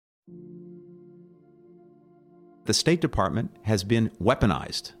the State Department has been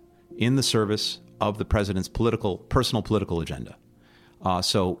weaponized in the service of the president's personal political agenda.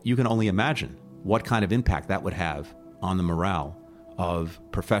 So you can only imagine what kind of impact that would have on the morale of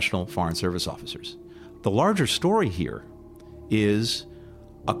professional Foreign Service officers. The larger story here is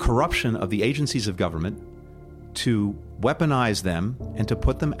a corruption of the agencies of government to weaponize them and to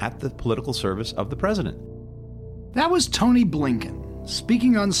put them at the political service of the president. That was Tony Blinken,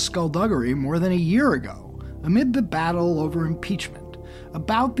 speaking on Skullduggery more than a year ago, amid the battle over impeachment,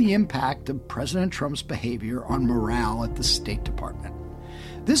 about the impact of President Trump's behavior on morale at the State Department.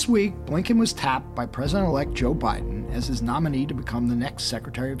 This week, Blinken was tapped by President-elect Joe Biden as his nominee to become the next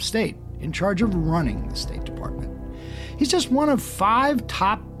Secretary of State, in charge of running the State Department. He's just one of 5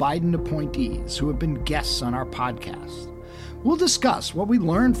 top Biden appointees who have been guests on our podcast. We'll discuss what we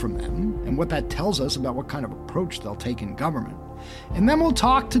learned from them and what that tells us about what kind of approach they'll take in government. And then we'll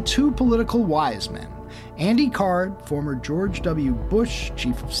talk to 2 political wise men, Andy Card, former George W. Bush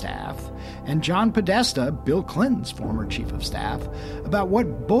Chief of Staff, and John Podesta, Bill Clinton's former Chief of Staff, about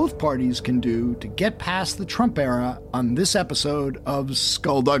what both parties can do to get past the Trump era on this episode of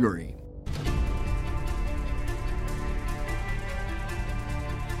Skullduggery.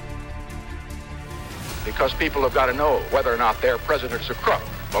 Because people have got to know whether or not their president's a crook.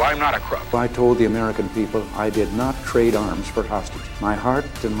 Well, I'm not a crook. I told the American people I did not trade arms for hostage. My heart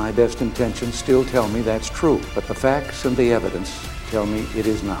and my best intentions still tell me that's true, but the facts and the evidence tell me it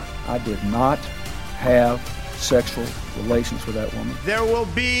is not. I did not have sexual relations with that woman. There will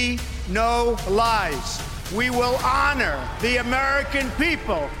be no lies. We will honor the American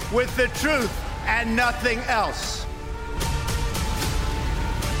people with the truth and nothing else.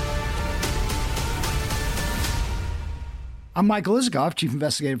 I'm Michael Isikoff, Chief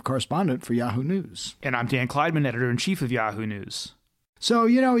Investigative Correspondent for Yahoo News. And I'm Dan Kleidman, Editor-in-Chief of Yahoo News. So,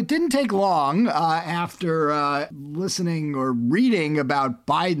 it didn't take long after listening or reading about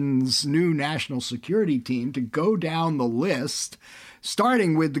Biden's new national security team to go down the list,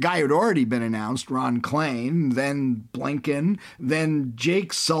 starting with the guy who'd already been announced, Ron Klain, then Blinken, then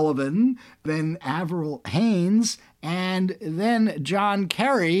Jake Sullivan, then Avril Haines, and then John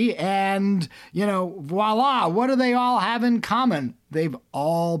Kerry, and, voila, what do they all have in common? They've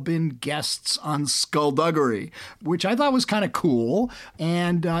all been guests on Skullduggery, which I thought was kind of cool.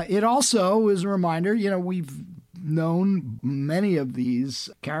 And it also is a reminder, we've known many of these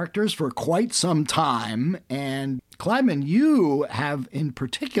characters for quite some time. And Kleidman, you have in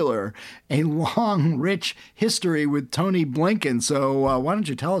particular a long, rich history with Tony Blinken. So why don't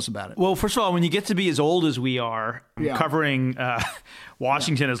you tell us about it? Well, first of all, when you get to be as old as we are, covering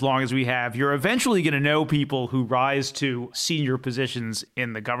Washington as long as we have, you're eventually going to know people who rise to senior positions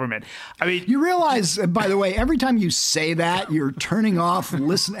in the government. I mean, you realize, by the way, every time you say that, you're turning off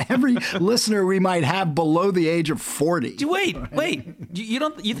every listener we might have below the age of 40. Wait.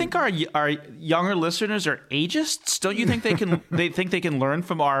 You think our younger listeners are ageist? Don't you think they can learn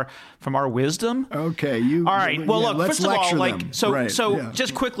from our wisdom? Okay, all right. Well, look. First of all,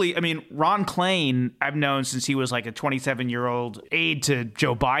 just quickly. I mean, Ron Klain, I've known since he was like a 27-year-old aide to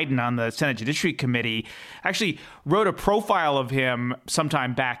Joe Biden on the Senate Judiciary Committee. Actually, wrote a profile of him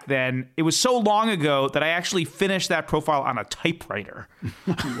sometime back then. It was so long ago that I actually finished that profile on a typewriter.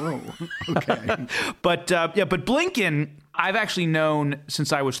 Whoa. Okay. But Blinken, I've actually known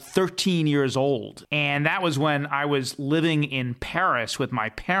since I was 13 years old. And that was when I was living in Paris with my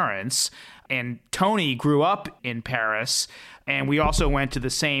parents. And Tony grew up in Paris. And we also went to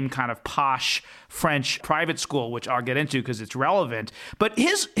the same kind of posh French private school, which I'll get into because it's relevant. But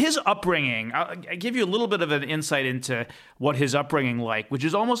his upbringing, I'll give you a little bit of an insight into what his upbringing like, which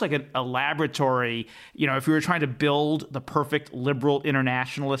is almost like a laboratory. If you were trying to build the perfect liberal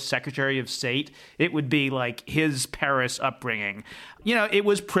internationalist Secretary of State, it would be like his Paris upbringing. It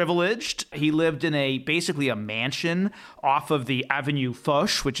was privileged. He lived in basically a mansion off of the Avenue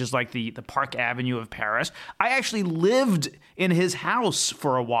Foch, which is like the Park Avenue of Paris. I actually lived in his house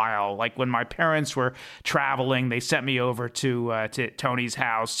for a while. Like when my parents were traveling, they sent me over to Tony's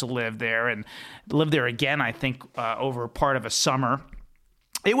house to live there, and lived there again, I think, over part of a summer.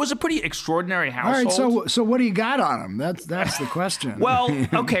 It was a pretty extraordinary household. All right, so what do you got on him? That's the question. Well,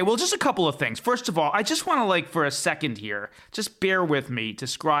 okay, just a couple of things. First of all, I just want to, for a second here, just bear with me,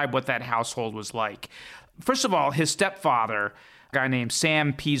 describe what that household was like. First of all, his stepfather, a guy named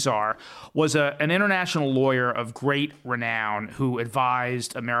Sam Pizar, was an international lawyer of great renown who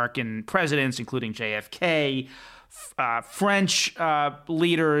advised American presidents, including JFK, French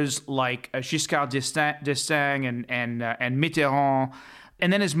leaders like Giscard d'Estaing and Mitterrand.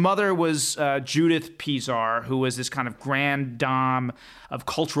 And then his mother was Judith Pizar, who was this kind of grand dame of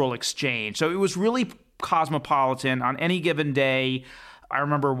cultural exchange. So it was really cosmopolitan. On any given day, I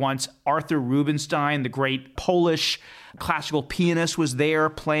remember once Arthur Rubinstein, the great Polish classical pianist, was there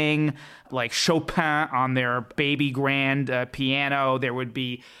playing like Chopin on their baby grand piano. There would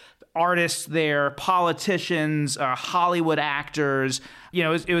be artists there, politicians, Hollywood actors. You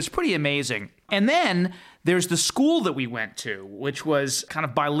know, it was pretty amazing. And then there's the school that we went to, which was kind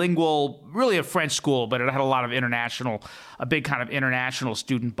of bilingual, really a French school, but it had a big kind of international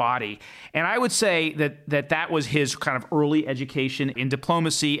student body. And I would say that was his kind of early education in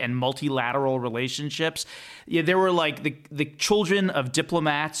diplomacy and multilateral relationships. Yeah, there were like the children of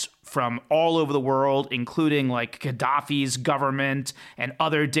diplomats from all over the world, including like Gaddafi's government and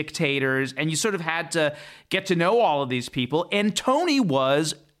other dictators. And you sort of had to get to know all of these people. And Tony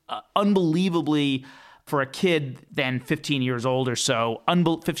was unbelievably, for a kid then 15 years old or so,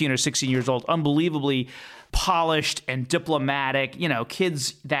 15 or 16 years old, unbelievably polished and diplomatic. You know,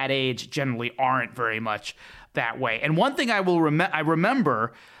 kids that age generally aren't very much that way. And one thing I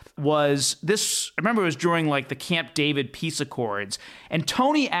remember was this. I remember it was during like the Camp David peace accords, and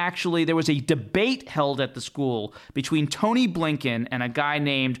Tony there was a debate held at the school between Tony Blinken and a guy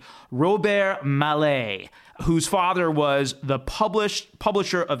named Robert Mallet, whose father was the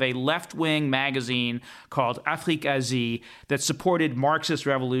publisher of a left-wing magazine called Afrique Asie that supported Marxist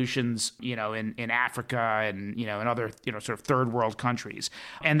revolutions, you know, in Africa and, you know, in other, you know, sort of third world countries.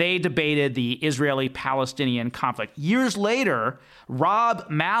 And they debated the Israeli-Palestinian conflict. Years later, Rob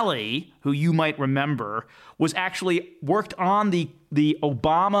Malley, who you might remember, was actually worked on the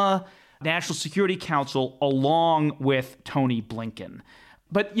Obama National Security Council along with Tony Blinken.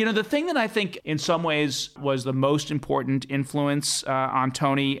 But, you know, the thing that I think in some ways was the most important influence on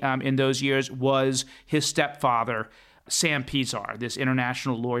Tony in those years was his stepfather, Sam Pisar, this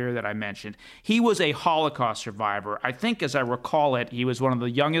international lawyer that I mentioned. He was a Holocaust survivor. I think, as I recall it, he was one of the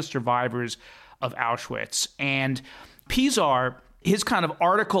youngest survivors of Auschwitz. And Pisar, his kind of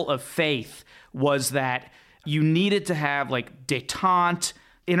article of faith was that you needed to have like détente,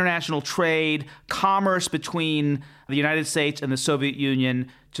 international trade, commerce between the United States and the Soviet Union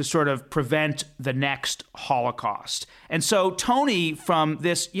to sort of prevent the next Holocaust. And so Tony, from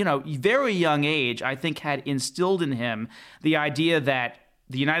this, you know, very young age, I think had instilled in him the idea that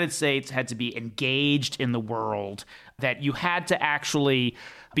the United States had to be engaged in the world, that you had to actually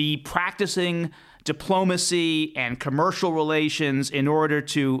be practicing diplomacy and commercial relations in order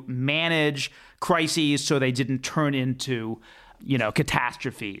to manage crises so they didn't turn into, you know,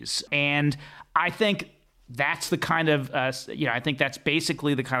 catastrophes. And I think that's the kind of, I think that's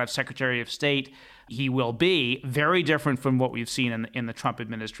basically the kind of Secretary of State he will be. Very different from what we've seen in the Trump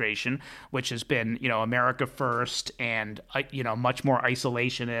administration, which has been, you know, America first and, you know, much more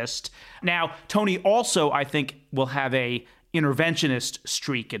isolationist. Now, Tony also, I think, will have a interventionist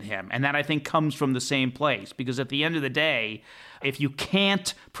streak in him. And that, I think, comes from the same place. Because at the end of the day, if you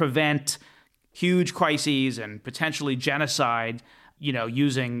can't prevent huge crises and potentially genocide, you know,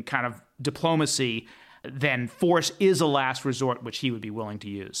 using kind of diplomacy, then force is a last resort, which he would be willing to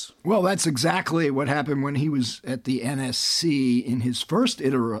use. Well, that's exactly what happened when he was at the NSC in his first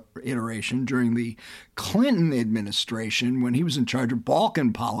iteration during the Clinton administration, when he was in charge of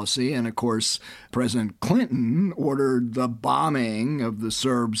Balkan policy. And of course, President Clinton ordered the bombing of the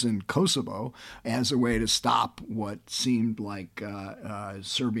Serbs in Kosovo as a way to stop what seemed like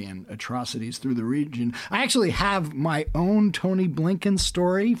Serbian atrocities through the region. I actually have my own Tony Blinken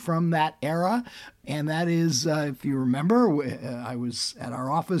story from that era. And that is, if you remember, I was at our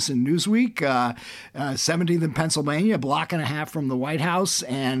office in Newsweek, 17th in Pennsylvania, a block and a half from the White House.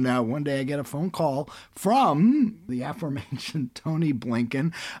 And one day I get a phone call from the aforementioned Tony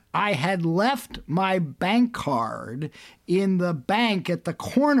Blinken. I had left my bank card in the bank at the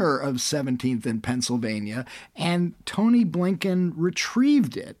corner of 17th in Pennsylvania, and Tony Blinken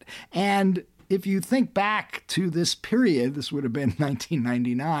retrieved it. And if you think back to this period, this would have been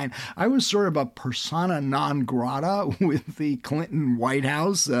 1999, I was sort of a persona non grata with the Clinton White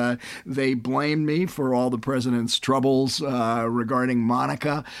House. They blamed me for all the president's troubles regarding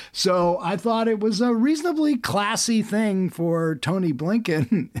Monica. So I thought it was a reasonably classy thing for Tony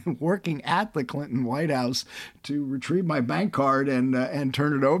Blinken working at the Clinton White House to retrieve my bank card and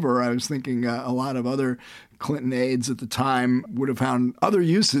turn it over. I was thinking a lot of other Clinton aides at the time would have found other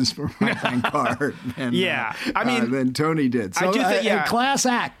uses for my bank card than Tony did. So I do think, a class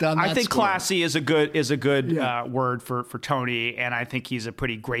act on that I think score. Classy is a good word for Tony, and I think he's a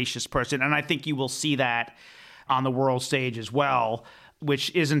pretty gracious person. And I think you will see that on the world stage as well,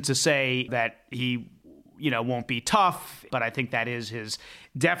 which isn't to say that he won't be tough, but I think that is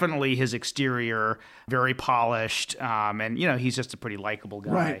definitely his exterior, very polished. And, he's just a pretty likable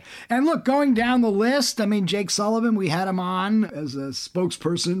guy. Right. And look, going down the list, Jake Sullivan, we had him on as a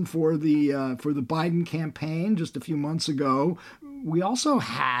spokesperson for the Biden campaign just a few months ago. We also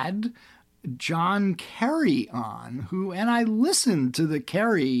had John Kerry on, and I listened to the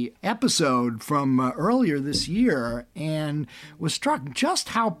Kerry episode from earlier this year and was struck just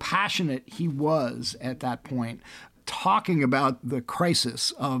how passionate he was at that point, talking about the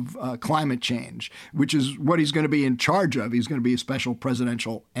crisis of climate change, which is what he's going to be in charge of. He's going to be a special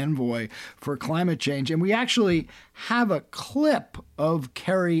presidential envoy for climate change. And we actually have a clip of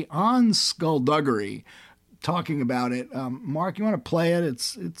Kerry on Skullduggery talking about it. Mark, you want to play it?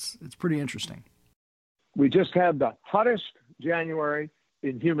 It's pretty interesting. We just had the hottest January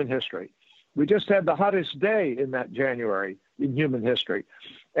in human history. We just had the hottest day in that January in human history.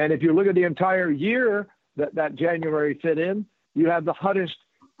 And if you look at the entire year that January fit in, you have the hottest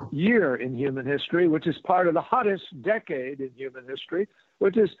year in human history, which is part of the hottest decade in human history,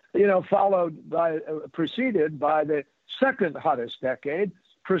 which is, preceded by the second hottest decade,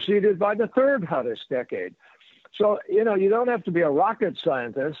 preceded by the third hottest decade. So, you don't have to be a rocket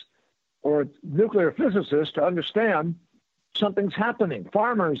scientist or a nuclear physicist to understand something's happening.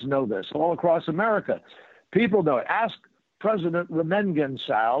 Farmers know this all across America. People know it. Ask President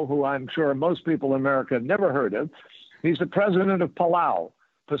Ramengensau, who I'm sure most people in America have never heard of. He's the president of Palau,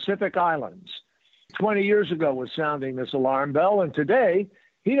 Pacific Islands. 20 years ago was sounding this alarm bell, and today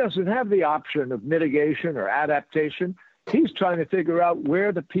he doesn't have the option of mitigation or adaptation. He's trying to figure out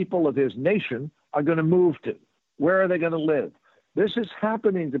where the people of his nation are going to move to. Where are they going to live? This is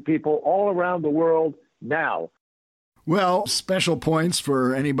happening to people all around the world now. Well, special points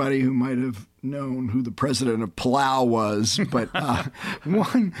for anybody who might have known who the president of Palau was, but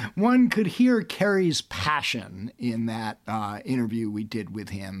one could hear Kerry's passion in that interview we did with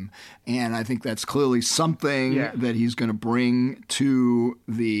him, and I think that's clearly something that he's going to bring to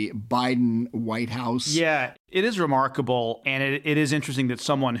the Biden White House. Yeah, it is remarkable, and it is interesting that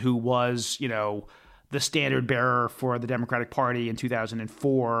someone who was, the standard bearer for the Democratic Party in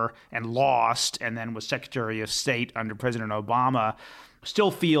 2004 and lost, and then was Secretary of State under President Obama,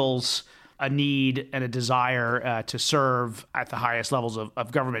 still feels a need and a desire to serve at the highest levels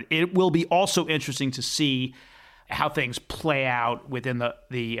of government. It will be also interesting to see how things play out within the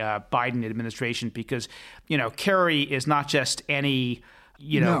Biden administration, because, Kerry is not just any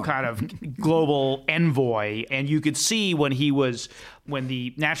kind of global envoy. And you could see when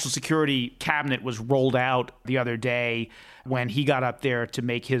the National Security Cabinet was rolled out the other day, when he got up there to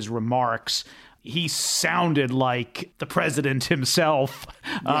make his remarks, he sounded like the president himself.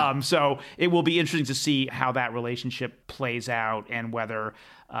 Yeah. So it will be interesting to see how that relationship plays out and whether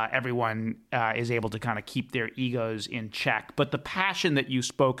everyone is able to kind of keep their egos in check. But the passion that you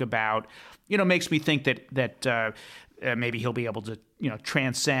spoke about, makes me think that maybe he'll be able to,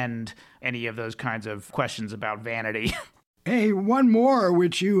 transcend any of those kinds of questions about vanity. Hey, one more,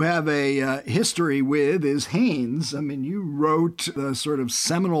 which you have a history with, is Haines. You wrote the sort of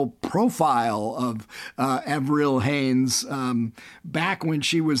seminal profile of Avril Haines back when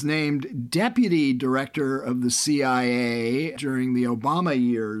she was named Deputy Director of the CIA during the Obama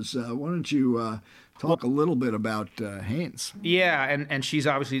years. Why don't you talk a little bit about Haines? Yeah, and she's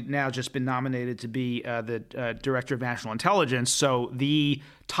obviously now just been nominated to be the Director of National Intelligence, so the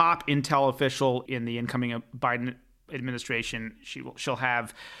top intel official in the incoming Biden administration. She'll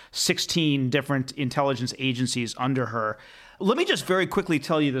have 16 different intelligence agencies under her. Let me just very quickly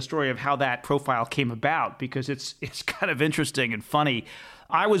tell you the story of how that profile came about, because it's kind of interesting and funny.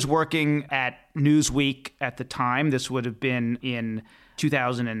 I was working at Newsweek at the time. This would have been in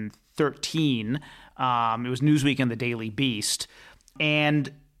 2013. It was Newsweek and the Daily Beast. And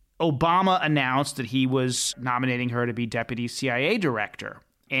Obama announced that he was nominating her to be Deputy CIA Director.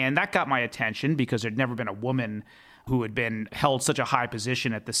 And that got my attention because there'd never been a woman who had held such a high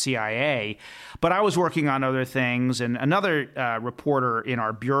position at the CIA. But I was working on other things, and another reporter in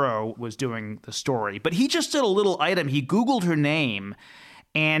our bureau was doing the story. But he just did a little item. He Googled her name,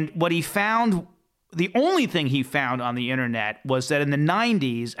 and what he found, the only thing he found on the internet, was that in the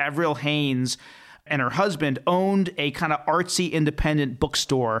 90s, Avril Haines and her husband owned a kind of artsy independent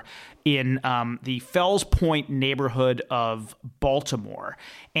bookstore in the Fells Point neighborhood of Baltimore.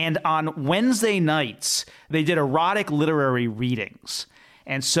 And on Wednesday nights, they did erotic literary readings.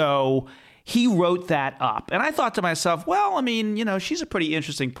 And so he wrote that up. And I thought to myself, well, she's a pretty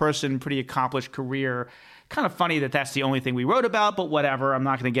interesting person, pretty accomplished career. Kind of funny that that's the only thing we wrote about, but whatever, I'm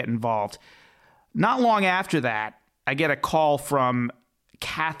not going to get involved. Not long after that, I get a call from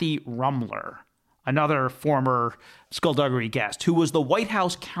Kathy Rumler another former Skullduggery guest, who was the White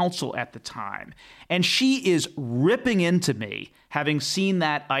House counsel at the time. And she is ripping into me, having seen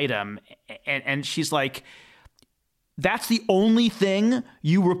that item. And she's like, that's the only thing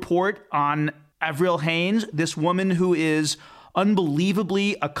you report on Avril Haines, this woman who is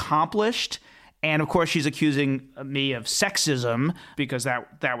unbelievably accomplished. And of course, she's accusing me of sexism because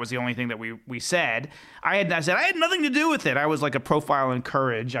that was the only thing that we said. I said I had nothing to do with it. I was like a profile in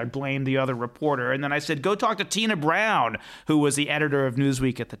courage. I blamed the other reporter. And then I said, go talk to Tina Brown, who was the editor of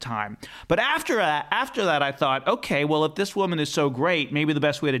Newsweek at the time. But after that, I thought, okay, well, if this woman is so great, maybe the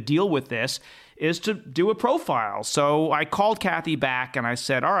best way to deal with this is to do a profile. So I called Kathy back and I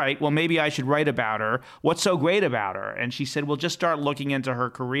said, all right, well, maybe I should write about her. What's so great about her? And she said, well, just start looking into her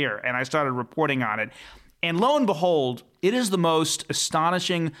career. And I started reporting on it. And lo and behold, it is the most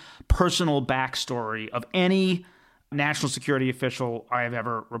astonishing personal backstory of any national security official I have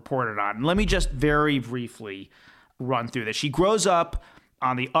ever reported on. And let me just very briefly run through this. She grows up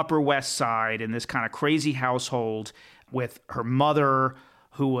on the Upper West Side in this kind of crazy household with her mother,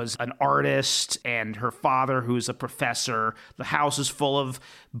 who was an artist, and her father, who's a professor. The house is full of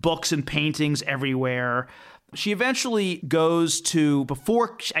books and paintings everywhere. She eventually goes to,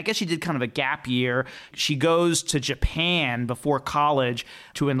 I guess she did kind of a gap year. She goes to Japan before college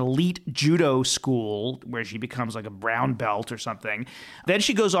to an elite judo school where she becomes like a brown belt or something. Then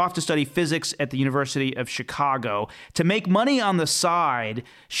she goes off to study physics at the University of Chicago. To make money on the side,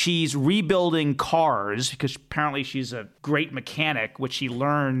 she's rebuilding cars because apparently she's a great mechanic, which she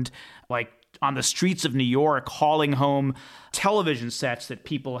learned like on the streets of New York, hauling home television sets that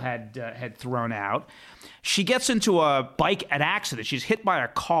people had thrown out. She gets into an accident. She's hit by a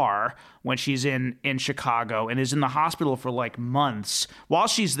car when she's in Chicago and is in the hospital for like months. While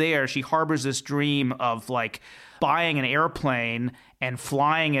she's there, she harbors this dream of like buying an airplane and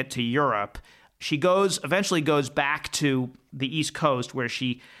flying it to Europe. She eventually goes back to the East Coast where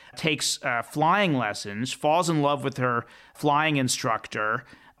she takes flying lessons, falls in love with her flying instructor,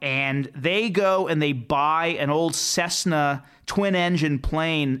 and they go and they buy an old Cessna twin-engine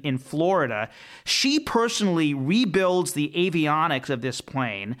plane in Florida. She personally rebuilds the avionics of this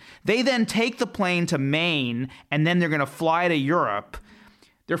plane. They then take the plane to Maine, and then they're going to fly to Europe.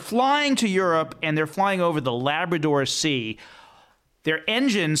 They're flying to Europe, and they're flying over the Labrador Sea. Their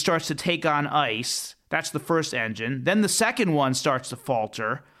engine starts to take on ice. That's the first engine. Then the second one starts to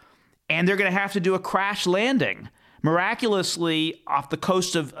falter, and they're going to have to do a crash landing. Miraculously, off the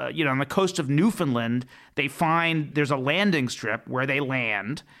coast of, on the coast of Newfoundland, they find there's a landing strip where they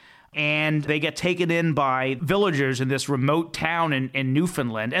land, and they get taken in by villagers in this remote town in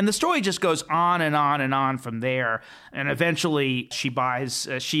Newfoundland. And the story just goes on and on and on from there. And eventually, she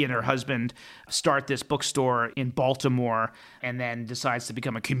and her husband start this bookstore in Baltimore, and then decides to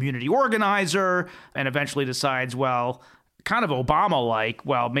become a community organizer, and eventually decides, well, kind of Obama-like,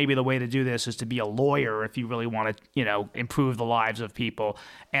 well, maybe the way to do this is to be a lawyer if you really want to, improve the lives of people.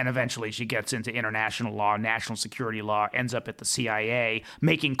 And eventually she gets into international law, national security law, ends up at the CIA,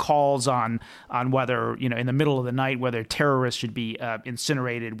 making calls on whether, in the middle of the night, whether terrorists should be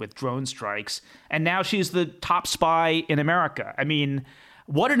incinerated with drone strikes. And now she's the top spy in America. I mean,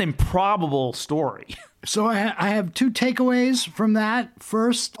 what an improbable story. So I have two takeaways from that.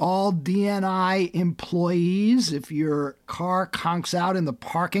 First, all DNI employees, if your car conks out in the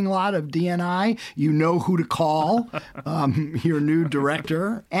parking lot of DNI, you know who to call, your new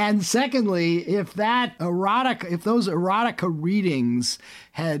director. And secondly, if those erotica readings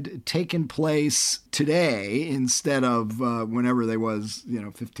had taken place today instead of whenever they was,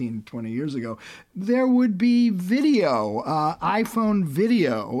 15, 20 years ago, there would be video, iPhone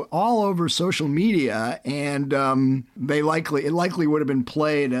video all over social media. And it likely would have been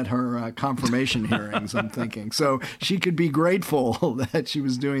played at her confirmation hearings, I'm thinking. So she could be grateful that she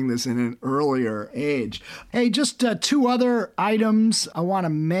was doing this in an earlier age. Hey, just two other items I want to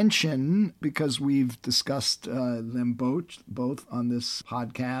mention because we've discussed them both on this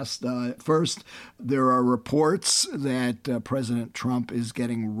podcast. First, there are reports that President Trump is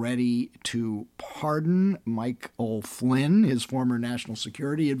getting ready to pardon Michael Flynn, his former national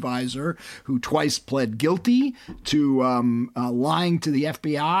security advisor, who twice pled guilty to lying to the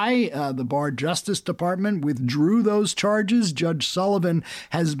FBI. The Barr Justice Department withdrew those charges. Judge Sullivan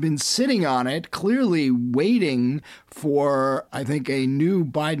has been sitting on it, clearly waiting for, I think, a new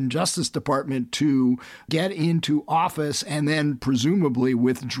Biden Justice Department to get into office and then presumably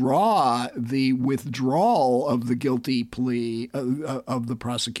withdraw the withdrawal of the guilty plea of the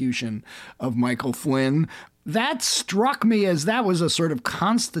prosecution of Michael Flynn. That struck me as that was a sort of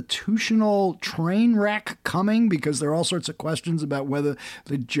constitutional train wreck coming, because there are all sorts of questions about whether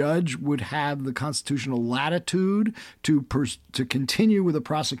the judge would have the constitutional latitude to continue with a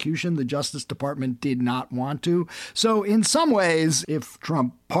prosecution the Justice Department did not want to. So in some ways, if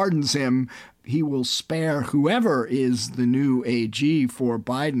Trump pardons him, he will spare whoever is the new AG for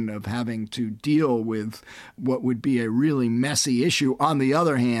Biden of having to deal with what would be a really messy issue. On the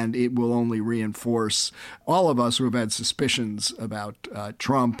other hand, it will only reinforce all of us who have had suspicions about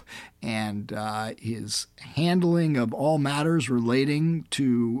Trump and his handling of all matters relating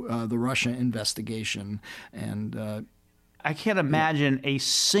to the Russia investigation. And I can't imagine a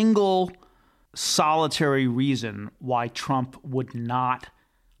single solitary reason why Trump would not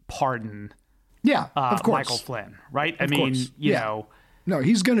pardon of course. Michael Flynn, right? I mean, you know. No,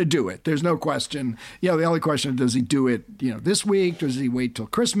 he's going to do it. There's no question. The only question, does he do it, this week? Does he wait till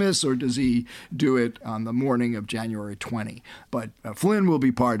Christmas, or does he do it on the morning of January 20? But Flynn will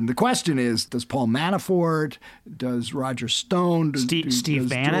be pardoned. The question is, does Paul Manafort, does Roger Stone, Steve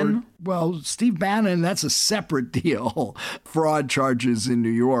Bannon? Steve Bannon, that's a separate deal. Fraud charges in New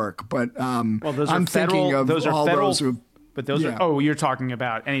York. But I'm thinking of all those who. But those are, you're talking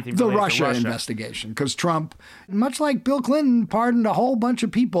about anything the related to Russia investigation, because Trump, much like Bill Clinton, pardoned a whole bunch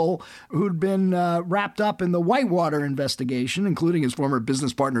of people who'd been wrapped up in the Whitewater investigation, including his former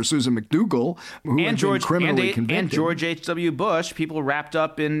business partner, Susan McDougal, who had been criminally convicted. And George H.W. Bush, people wrapped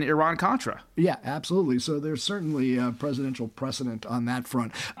up in Iran-Contra. Yeah, absolutely. So there's certainly a presidential precedent on that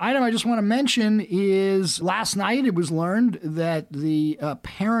front. Item I just want to mention is last night it was learned that the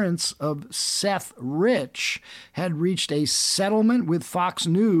parents of Seth Rich had reached a settlement with Fox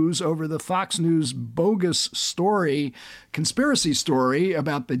News over the Fox News bogus conspiracy story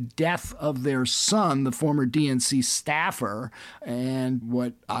about the death of their son, the former DNC staffer. And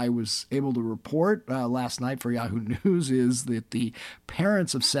what I was able to report last night for Yahoo News is that the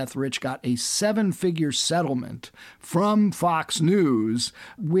parents of Seth Rich got a 7-figure settlement from Fox News,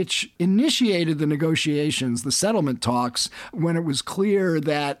 which initiated the negotiations, the settlement talks, when it was clear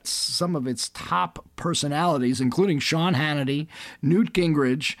that some of its top personalities, including Sean Hannity, Newt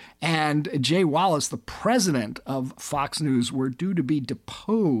Gingrich, and Jay Wallace, the president of Fox News, were due to be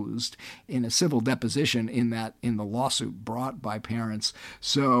deposed in a civil deposition in the lawsuit brought by parents.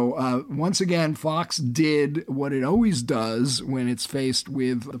 So once again, Fox did what it always does when it's faced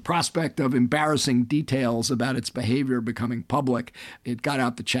with the prospect of embarrassing details about its behavior becoming public. It got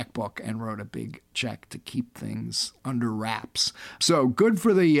out the checkbook and wrote a big check to keep things under wraps. So good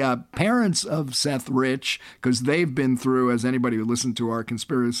for the parents of Seth Rich, because they've been through, as anybody who listened to our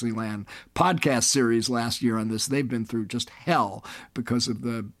Conspiracy Land podcast series last year on this, they've been through just hell because of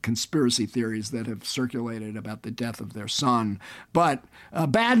the conspiracy theories that have circulated about the death of their son. But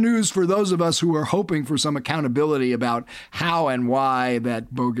bad news for those of us who are hoping for some accountability about how and why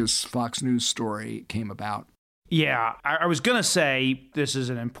that bogus Fox News story came about. Yeah, I was going to say this is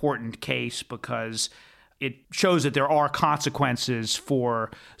an important case because it shows that there are consequences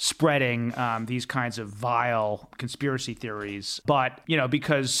for spreading these kinds of vile conspiracy theories. But,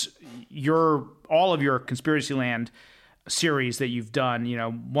 because all of your Conspiracy Land series that you've done,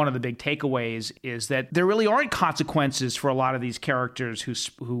 one of the big takeaways is that there really aren't consequences for a lot of these characters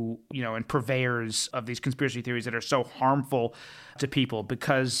who and purveyors of these conspiracy theories that are so harmful to people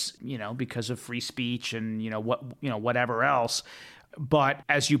because of free speech and whatever else. But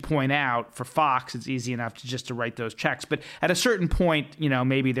as you point out, for Fox, it's easy enough to write those checks. But at a certain point,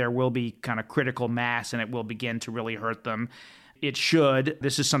 maybe there will be kind of critical mass and it will begin to really hurt them. It should.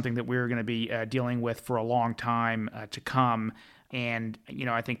 This is something that we're going to be dealing with for a long time to come. And,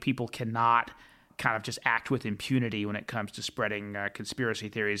 I think people cannot kind of just act with impunity when it comes to spreading conspiracy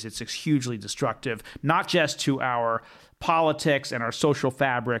theories. It's hugely destructive, not just to our politics and our social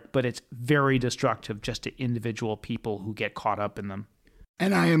fabric, but it's very destructive just to individual people who get caught up in them.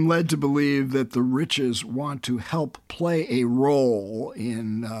 And I am led to believe that the Riches want to help play a role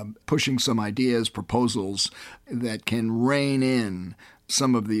in pushing some ideas, proposals that can rein in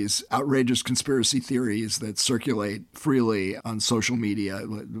some of these outrageous conspiracy theories that circulate freely on social media,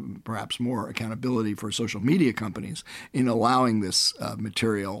 perhaps more accountability for social media companies in allowing this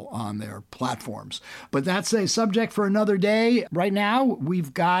material on their platforms. But that's a subject for another day. Right now,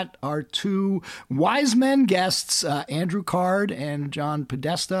 we've got our two wise men guests, Andrew Card and John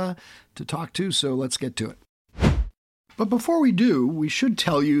Podesta, to talk to, so let's get to it. But before we do, we should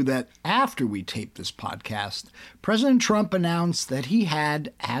tell you that after we taped this podcast, President Trump announced that he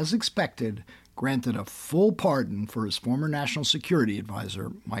had, as expected, granted a full pardon for his former national security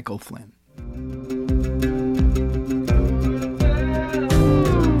advisor, Michael Flynn.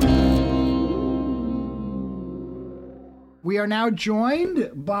 We are now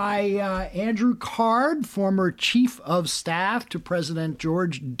joined by Andrew Card, former Chief of Staff to President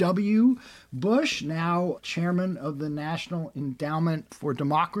George W. Bush, now Chairman of the National Endowment for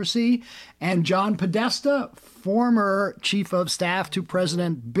Democracy, and John Podesta, former Chief of Staff to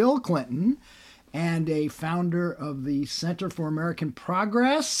President Bill Clinton, and a founder of the Center for American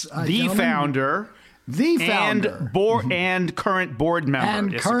Progress. The founder. And current board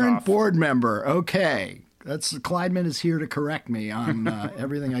member. Okay. That's Clydeman is here to correct me on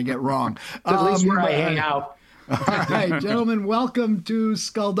everything I get wrong. At least where I hang out. All right, gentlemen, welcome to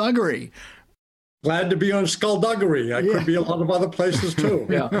Skullduggery. Glad to be on Skullduggery. I could be a lot of other places too.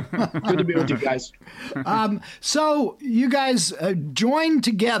 Yeah, good to be with you guys. So you guys joined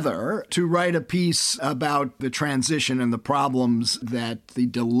together to write a piece about the transition and the problems that the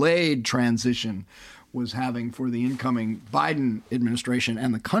delayed transition was having for the incoming Biden administration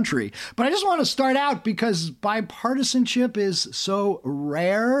and the country. But I just want to start out because bipartisanship is so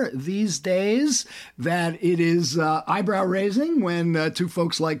rare these days that it is eyebrow-raising when two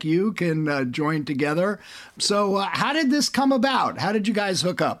folks like you can join together. So how did this come about? How did you guys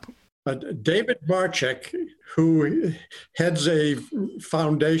hook up? David Marchek, who heads a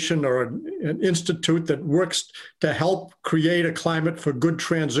foundation or an institute that works to help create a climate for good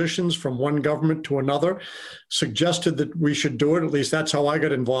transitions from one government to another, suggested that we should do it. At least that's how I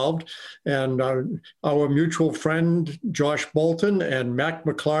got involved. And our mutual friend, Josh Bolten and Mac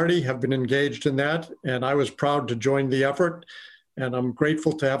McClarty, have been engaged in that. And I was proud to join the effort. And I'm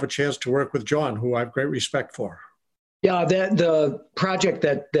grateful to have a chance to work with John, who I have great respect for. Yeah, the project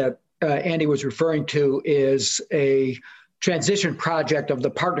that Andy was referring to is a transition project of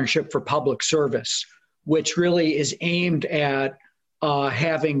the Partnership for Public Service, which really is aimed at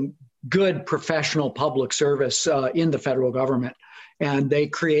having good professional public service in the federal government. And they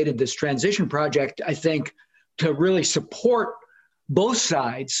created this transition project, I think, to really support both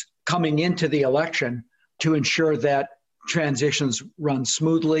sides coming into the election to ensure that transitions run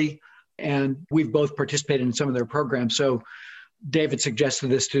smoothly. And we've both participated in some of their programs. So David suggested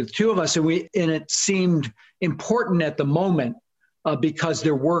this to the two of us, and it seemed important at the moment because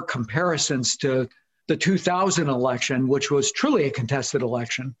there were comparisons to the 2000 election, which was truly a contested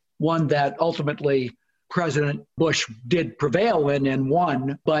election, one that ultimately President Bush did prevail in and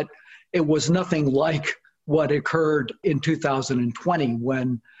won, but it was nothing like what occurred in 2020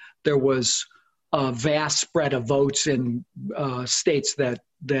 when there was a vast spread of votes in states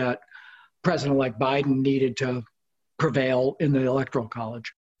that President-elect Biden needed to prevail in the Electoral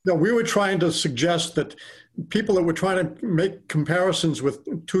College. No, we were trying to suggest that people that were trying to make comparisons with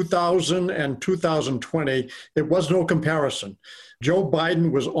 2000 and 2020, it was no comparison. Joe Biden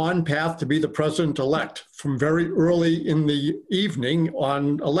was on path to be the president-elect from very early in the evening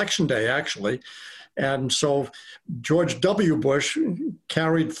on Election Day, actually. And so George W. Bush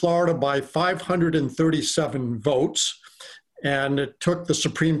carried Florida by 537 votes. And it took the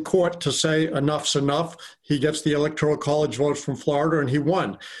Supreme Court to say enough's enough. He gets the Electoral College votes from Florida, and he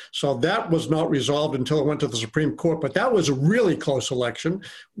won. So that was not resolved until it went to the Supreme Court. But that was a really close election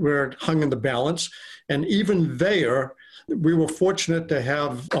where it hung in the balance. And even there, we were fortunate to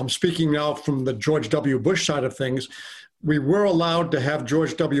have, I'm speaking now from the George W. Bush side of things, we were allowed to have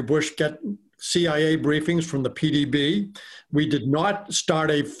George W. Bush get CIA briefings from the PDB. We did not start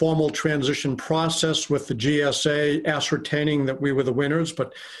a formal transition process with the GSA ascertaining that we were the winners,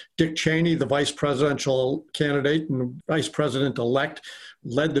 but Dick Cheney, the vice presidential candidate and vice president-elect,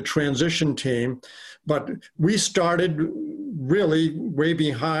 led the transition team. But we started really way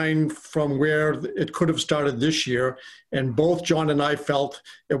behind from where it could have started this year. And both John and I felt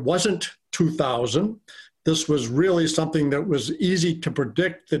it wasn't 2000. This was really something that was easy to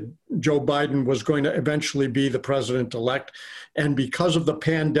predict that Joe Biden was going to eventually be the president-elect. And because of the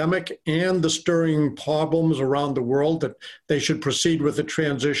pandemic and the stirring problems around the world, that they should proceed with the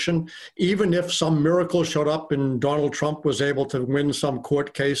transition, even if some miracle showed up and Donald Trump was able to win some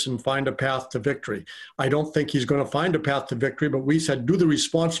court case and find a path to victory. I don't think he's going to find a path to victory, but we said do the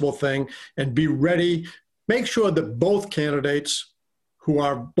responsible thing and be ready. Make sure that both candidates, who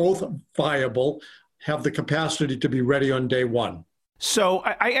are both viable, have the capacity to be ready on day one. So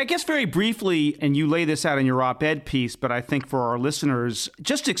I guess very briefly, and you lay this out in your op-ed piece, but I think for our listeners,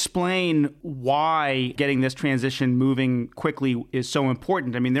 just explain why getting this transition moving quickly is so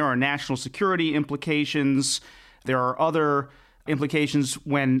important. I mean, there are national security implications. There are other implications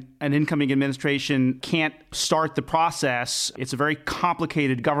when an incoming administration can't start the process. It's a very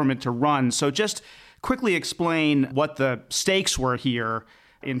complicated government to run. So just quickly explain what the stakes were here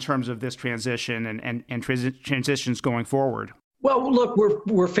in terms of this transition and transitions going forward. Well, look,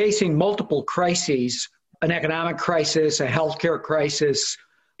 we're facing multiple crises an economic crisis, a healthcare crisis.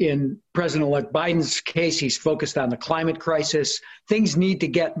 In President-elect Biden's case, he's focused on the climate crisis. Things need to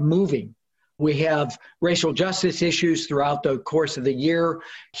get moving. We have racial justice issues throughout the course of the year.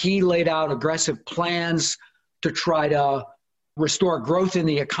 He laid out aggressive plans to try to restore growth in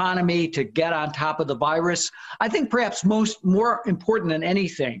the economy, to get on top of the virus. I think perhaps more important than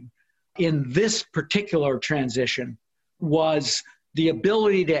anything in this particular transition was the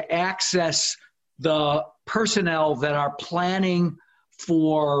ability to access the personnel that are planning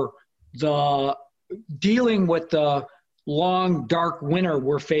for the dealing with the long, dark winter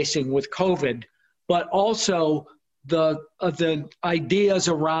we're facing with COVID, but also the ideas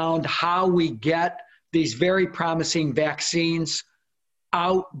around how we get these very promising vaccines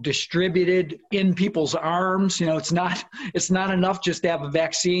out, distributed in people's arms. You know, it's not enough just to have a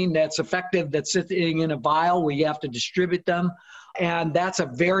vaccine that's effective, that's sitting in a vial. We have to distribute them. And that's a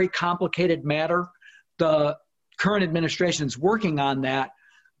very complicated matter. The current administration is working on that,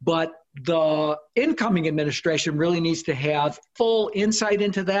 but the incoming administration really needs to have full insight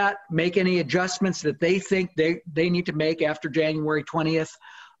into that, make any adjustments that they think they need to make after January 20th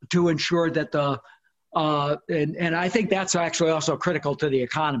to ensure that and I think that's actually also critical to the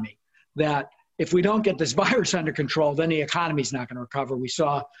economy, that if we don't get this virus under control, then the economy's not going to recover. We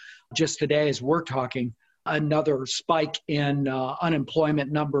saw just today as we're talking another spike in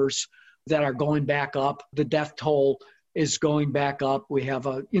unemployment numbers that are going back up. The death toll is going back up. We have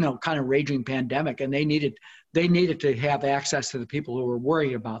a kind of raging pandemic, and they needed to have access to the people who were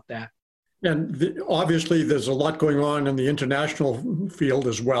worried about that. And obviously, there's a lot going on in the international field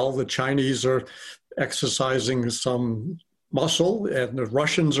as well. The Chinese are exercising some muscle, and the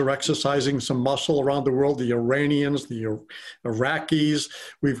Russians are exercising some muscle around the world, the Iranians, the Iraqis.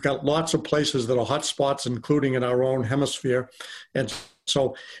 We've got lots of places that are hotspots, including in our own hemisphere. And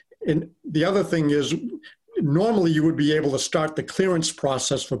so the other thing is, normally you would be able to start the clearance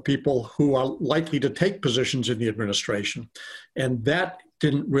process for people who are likely to take positions in the administration. And that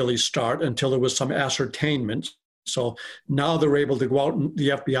didn't really start until there was some ascertainment. So now they're able to go out, and the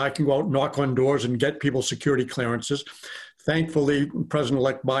FBI can go out and knock on doors and get people security clearances. Thankfully,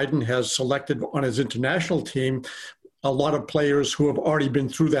 President-elect Biden has selected on his international team a lot of players who have already been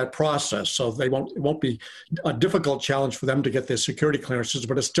through that process. So it won't be a difficult challenge for them to get their security clearances,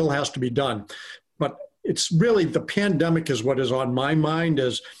 but it still has to be done. But it's really, the pandemic is what is on my mind.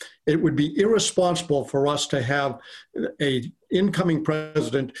 Is it would be irresponsible for us to have an incoming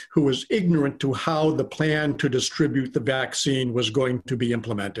president who was ignorant to how the plan to distribute the vaccine was going to be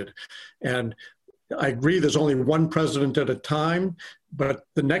implemented. And I agree there's only one president at a time, but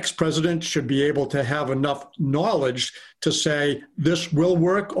the next president should be able to have enough knowledge to say, this will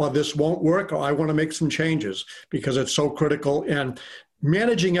work or this won't work, or I want to make some changes, because it's so critical. And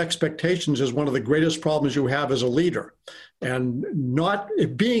managing expectations is one of the greatest problems you have as a leader. And not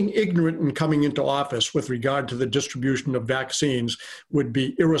being ignorant and coming into office with regard to the distribution of vaccines would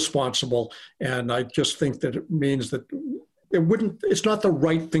be irresponsible. And I just think that it means that it's not the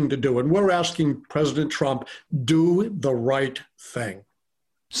right thing to do. And we're asking President Trump, do the right thing.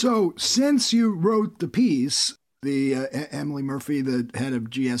 So since you wrote the piece, Emily Murphy, the head of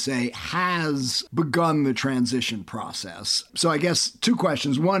GSA, has begun the transition process. So I guess two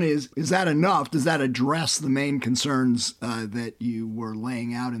questions. One is that enough? Does that address the main concerns that you were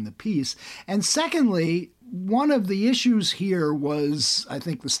laying out in the piece? And secondly, one of the issues here was, I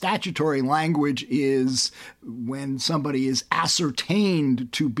think the statutory language is when somebody is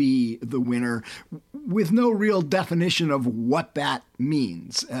ascertained to be the winner, with no real definition of what that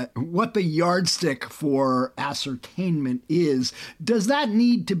means, what the yardstick for ascertainment is. Does that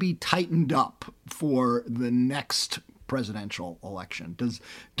need to be tightened up for the next presidential election?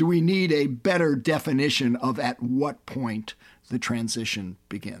 Do we need a better definition of at what point the transition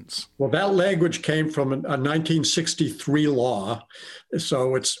begins? Well, that language came from a 1963 law,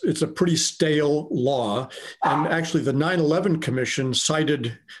 so it's a pretty stale law. And actually, the 9/11 Commission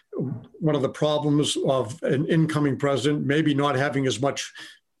cited one of the problems of an incoming president maybe not having as much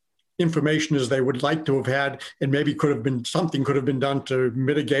information as they would like to have had, and maybe something could have been done to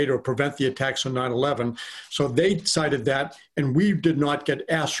mitigate or prevent the attacks on 9/11. So they cited that, and we did not get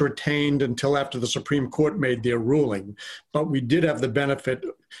ascertained until after the Supreme Court made their ruling. But we did have the benefit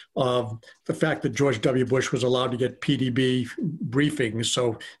of the fact that George W. Bush was allowed to get PDB briefings,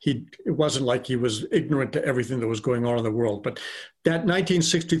 so it wasn't like he was ignorant to everything that was going on in the world. But that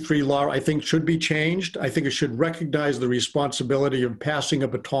 1963 law, I think, should be changed. I think it should recognize the responsibility of passing a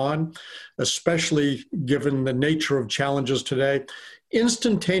baton, especially given the nature of challenges today.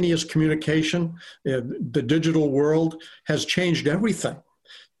 Instantaneous communication, the digital world has changed everything.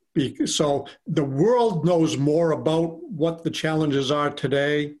 So the world knows more about what the challenges are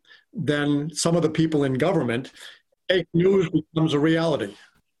today than some of the people in government. Fake news becomes a reality.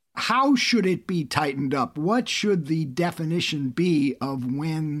 How should it be tightened up? What should the definition be of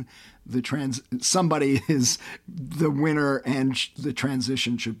when somebody is the winner and the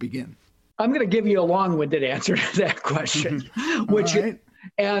transition should begin? I'm going to give you a long-winded answer to that question,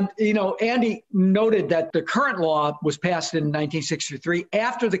 And, Andy noted that the current law was passed in 1963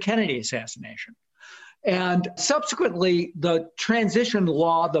 after the Kennedy assassination. And subsequently, the transition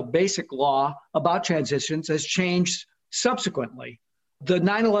law, the basic law about transitions, has changed subsequently. The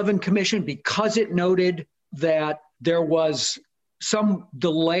 9/11 Commission, because it noted that there was some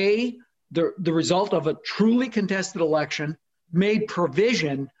delay, the result of a truly contested election, made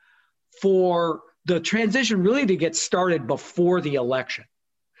provision for the transition really to get started before the election.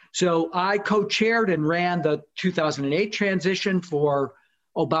 So I co-chaired and ran the 2008 transition for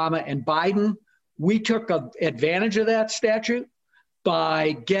Obama and Biden. We took advantage of that statute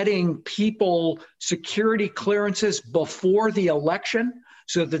by getting people security clearances before the election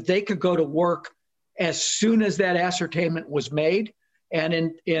so that they could go to work as soon as that ascertainment was made.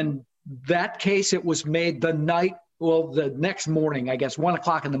 And in that case, it was made the next morning, I guess, 1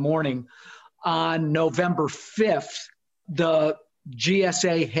 o'clock in the morning on November 5th, the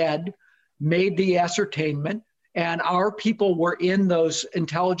GSA head made the ascertainment, and our people were in those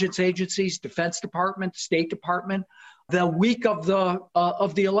intelligence agencies, Defense Department, State Department, the week of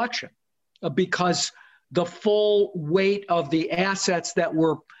the election, because the full weight of the assets that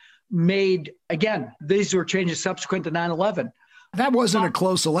were made, again, these were changes subsequent to 9/11. That wasn't a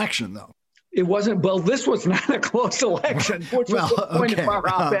close election, though. It wasn't. Well, this was not a close election, which was the point of our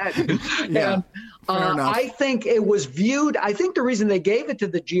op-ed. Yeah, and I think it was viewed, I think the reason they gave it to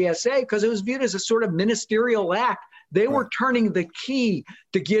the GSA, because it was viewed as a sort of ministerial act. They were turning the key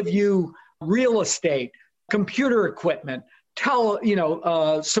to give you real estate, computer equipment,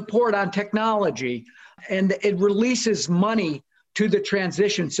 support on technology, and it releases money to the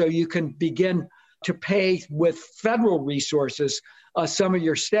transition so you can begin to pay with federal resources some of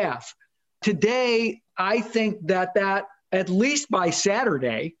your staff. Today, I think that at least by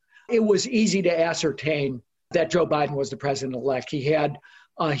Saturday, it was easy to ascertain that Joe Biden was the president-elect. He had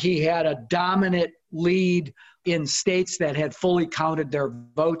a dominant lead in states that had fully counted their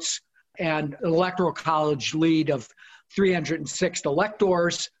votes, and an electoral college lead of 306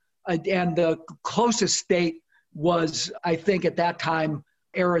 electors. And the closest state was, I think at that time,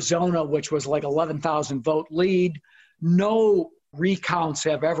 Arizona, which was like 11,000 vote lead. No recounts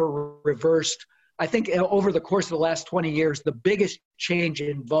have ever reversed. I think over the course of the last 20 years, the biggest change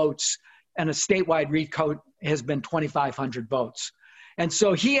in votes and a statewide recount has been 2,500 votes. And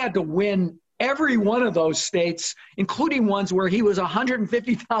so he had to win every one of those states, including ones where he was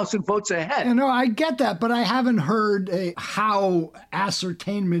 150,000 votes ahead. I get that, but I haven't heard how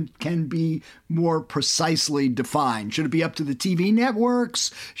ascertainment can be more precisely defined. Should it be up to the TV networks?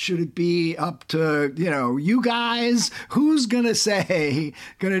 Should it be up to, you guys? Who's going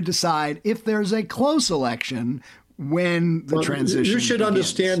to decide if there's a close election when the transition You should begins?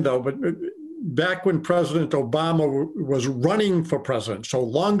 understand, though, but back when President Obama was running for president, so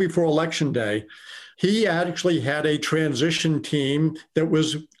long before Election Day, he actually had a transition team that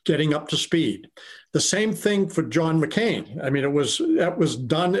was getting up to speed. The same thing for John McCain. I mean, that was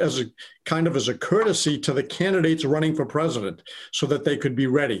done as a courtesy to the candidates running for president so that they could be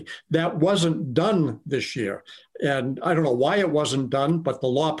ready. That wasn't done this year. And I don't know why it wasn't done, but the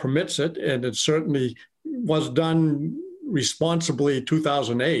law permits it, and it certainly was done responsibly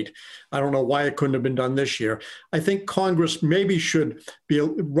 2008. I don't know why it couldn't have been done this year. I think Congress maybe should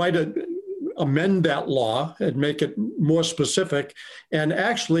amend that law and make it more specific and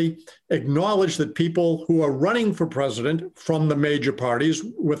actually acknowledge that people who are running for president from the major parties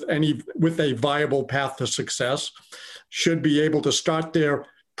with a viable path to success should be able to start their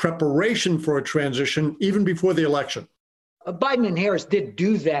preparation for a transition even before the election. Biden and Harris did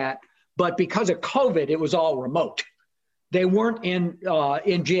do that, but because of COVID, it was all remote. They weren't in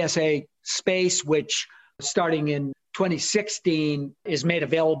GSA space, which starting in 2016 is made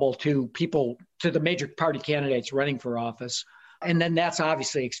available to people, to the major party candidates running for office. And then that's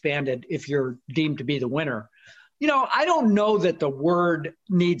obviously expanded if you're deemed to be the winner. I don't know that the word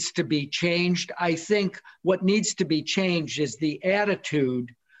needs to be changed. I think what needs to be changed is the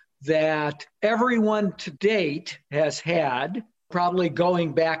attitude that everyone to date has had, probably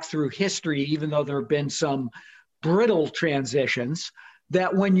going back through history, even though there have been some brittle transitions,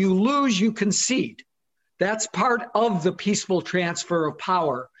 that when you lose, you concede. That's part of the peaceful transfer of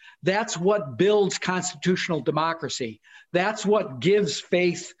power. That's what builds constitutional democracy. That's what gives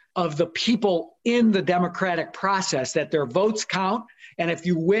faith of the people in the democratic process, that their votes count. And if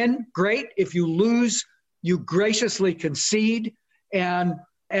you win, great. If you lose, you graciously concede. And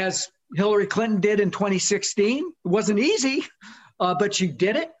as Hillary Clinton did in 2016, it wasn't easy, but she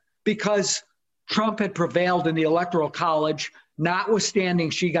did it because Trump had prevailed in the Electoral College, notwithstanding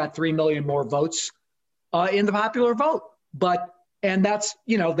she got 3 million more votes in the popular vote. And that's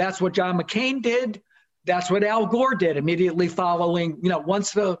what John McCain did. That's what Al Gore did immediately following,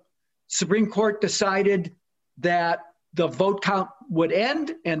 once the Supreme Court decided that the vote count would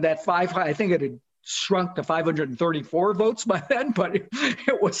end and that I think it had shrunk to 534 votes by then, but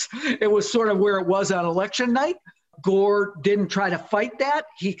it was sort of where it was on election night. Gore didn't try to fight that.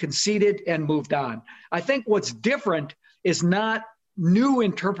 He conceded and moved on. I think what's different is not new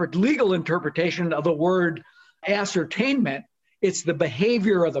legal interpretation of the word ascertainment. It's the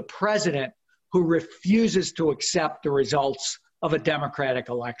behavior of the president who refuses to accept the results of a democratic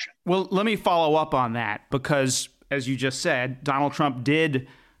election. Well, let me follow up on that because, as you just said, Donald Trump did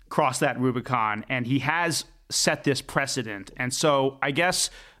cross that Rubicon, and he has set this precedent. And so I guess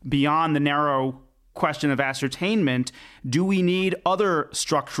beyond the narrow question of ascertainment, do we need other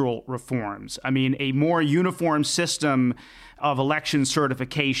structural reforms? I mean, a more uniform system of election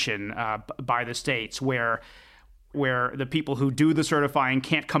certification by the states where the people who do the certifying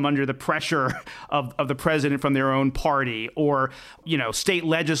can't come under the pressure of the president from their own party, or, state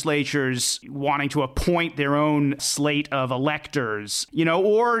legislatures wanting to appoint their own slate of electors,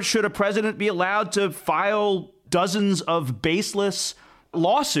 or should a president be allowed to file dozens of baseless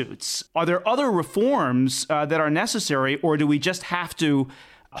lawsuits? Are there other reforms that are necessary, or do we just have to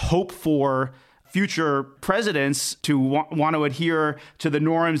hope for future presidents to want to adhere to the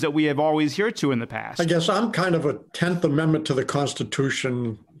norms that we have always adhered to in the past? I guess I'm kind of a 10th Amendment to the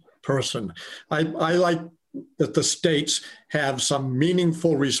Constitution person. I like that the states have some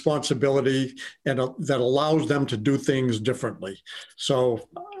meaningful responsibility and that allows them to do things differently. So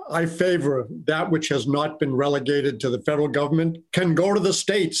I favor that which has not been relegated to the federal government can go to the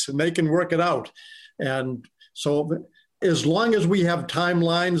states and they can work it out. And so as long as we have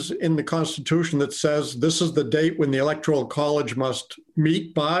timelines in the Constitution that says this is the date when the Electoral College must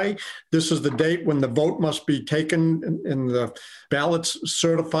meet by, this is the date when the vote must be taken and the ballots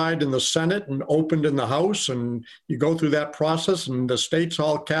certified in the Senate and opened in the House, and you go through that process and the states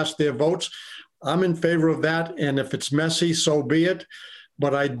all cast their votes, I'm in favor of that. And if it's messy, so be it.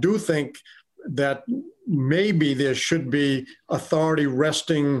 But I do think that maybe there should be authority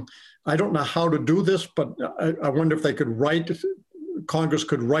resting. I don't know how to do this, but I wonder if Congress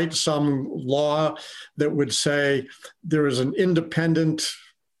could write some law that would say there is an independent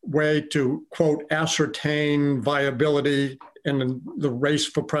way to, quote, ascertain viability in the race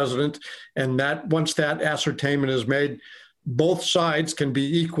for president. And that once that ascertainment is made, both sides can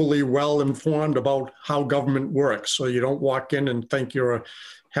be equally well informed about how government works. So you don't walk in and think you're a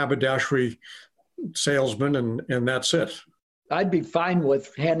haberdashery salesman and that's it. I'd be fine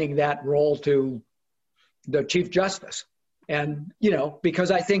with handing that role to the Chief Justice. And,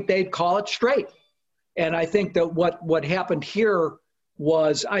 because I think they'd call it straight. And I think that what happened here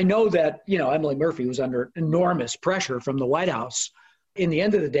was, I know that, Emily Murphy was under enormous pressure from the White House. In the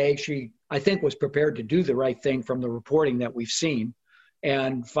end of the day, she, I think, was prepared to do the right thing from the reporting that we've seen.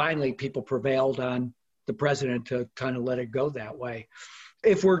 And finally, people prevailed on the president to kind of let it go that way.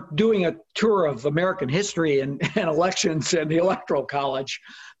 If we're doing a tour of American history and elections and the Electoral College,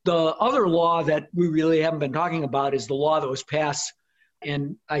 the other law that we really haven't been talking about is the law that was passed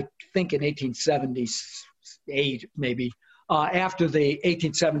I think in 1878, maybe, after the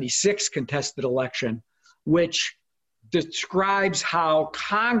 1876 contested election, which describes how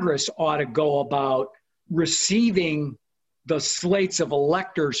Congress ought to go about receiving the slates of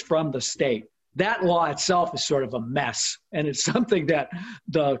electors from the state. That law itself is sort of a mess, and it's something that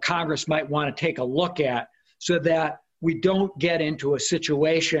the Congress might want to take a look at so that we don't get into a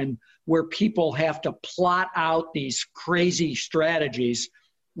situation where people have to plot out these crazy strategies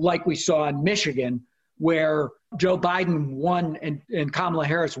like we saw in Michigan, where Joe Biden won and Kamala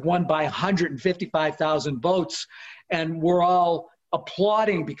Harris won by 155,000 votes, and we're all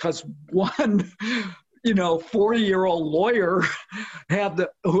applauding because one 40-year-old lawyer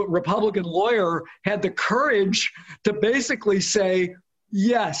Republican lawyer had the courage to basically say,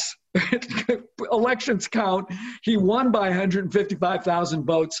 yes, elections count. He won by 155,000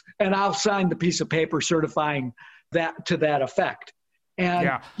 votes, and I'll sign the piece of paper certifying that to that effect. And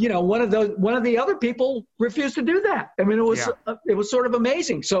one of the other people refused to do that. I mean, it was sort of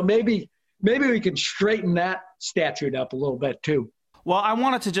amazing. So maybe we can straighten that statute up a little bit too. Well, I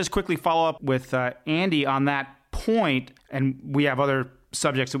wanted to just quickly follow up with Andy on that point, and we have other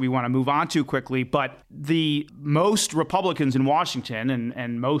subjects that we want to move on to quickly, but the most Republicans in Washington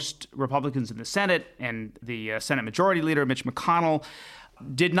and most Republicans in the Senate and the Senate Majority Leader, Mitch McConnell,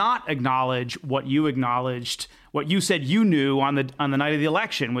 did not acknowledge what you acknowledged, what you said you knew on the night of the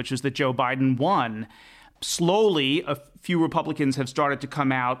election, which was that Joe Biden won. Slowly, a few Republicans have started to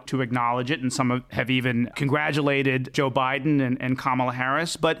come out to acknowledge it, and some have even congratulated Joe Biden and Kamala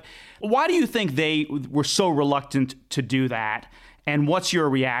Harris. But why do you think they were so reluctant to do that? And what's your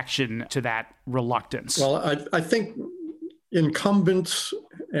reaction to that reluctance? Well, I think incumbents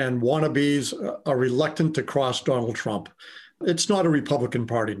and wannabes are reluctant to cross Donald Trump. It's not a Republican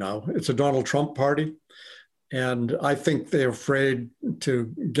Party now. It's a Donald Trump party. And I think they're afraid to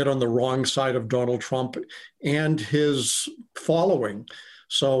get on the wrong side of Donald Trump and his following.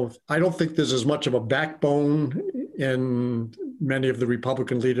 So I don't think there's as much of a backbone in many of the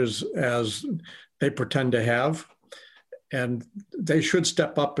Republican leaders as they pretend to have. And they should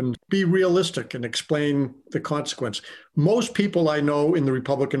step up and be realistic and explain the consequence. Most people I know in the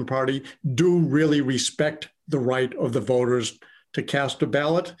Republican Party do really respect the right of the voters to cast a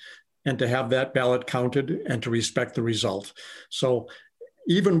ballot and to have that ballot counted and to respect the result. So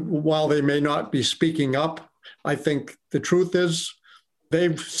even while they may not be speaking up, I think the truth is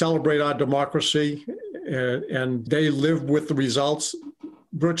they celebrate our democracy and they live with the results.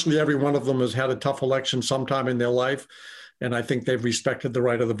 Virtually every one of them has had a tough election sometime in their life. And I think they've respected the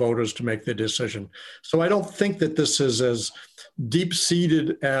right of the voters to make their decision. So I don't think that this is as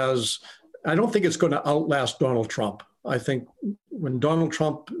deep-seated as, I don't think it's going to outlast Donald Trump. I think when Donald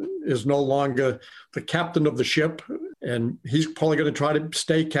Trump is no longer the captain of the ship, and he's probably going to try to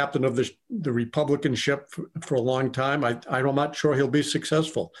stay captain of the Republican ship for a long time, I'm not sure he'll be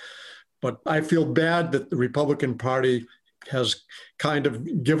successful. But I feel bad that the Republican Party has kind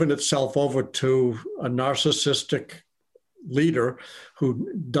of given itself over to a narcissistic leader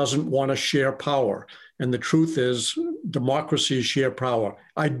who doesn't want to share power. And the truth is, democracies share power.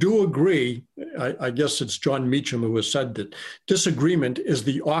 I do agree, I guess it's John Meacham who has said that disagreement is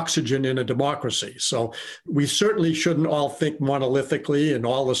the oxygen in a democracy. So we certainly shouldn't all think monolithically and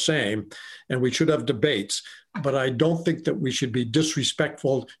all the same, and we should have debates. But I don't think that we should be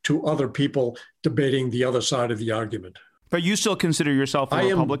disrespectful to other people debating the other side of the argument. But you still consider yourself a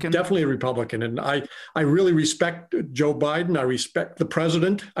Republican? I am definitely a Republican. And I really respect Joe Biden. I respect the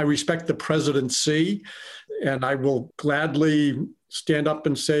president. I respect the presidency. And I will gladly stand up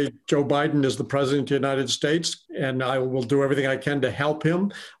and say Joe Biden is the president of the United States. And I will do everything I can to help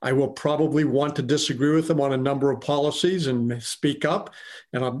him. I will probably want to disagree with him on a number of policies and speak up.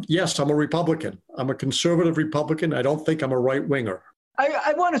 And yes, I'm a Republican. I'm a conservative Republican. I don't think I'm a right winger.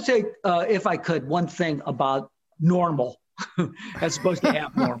 I want to say, if I could, one thing about normal as opposed to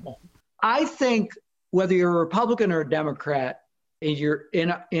abnormal. I think whether you're a Republican or a Democrat, and you're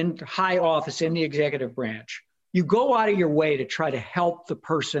in high office in the executive branch, you go out of your way to try to help the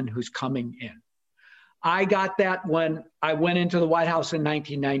person who's coming in. I got that when I went into the White House in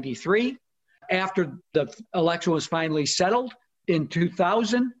 1993. After the election was finally settled in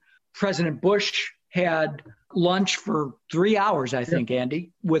 2000, President Bush had lunch for 3 hours, I think,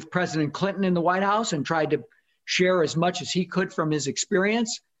 Andy, with President Clinton in the White House and tried to share as much as he could from his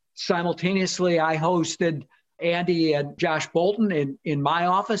experience. Simultaneously, I hosted Andy and Josh Bolton in my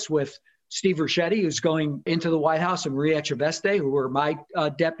office with Steve Ricchetti, who's going into the White House, and Maria Echaveste, who were my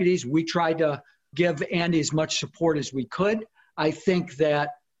deputies. We tried to give Andy as much support as we could. I think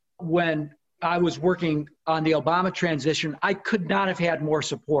that when I was working on the Obama transition, I could not have had more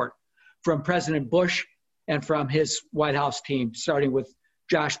support from President Bush and from his White House team, starting with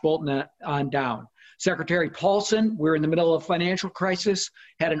Josh Bolton on down. Secretary Paulson, we're in the middle of a financial crisis,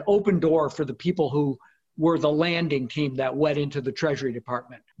 had an open door for the people who were the landing team that went into the Treasury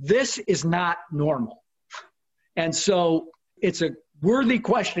Department. This is not normal. And so it's a worthy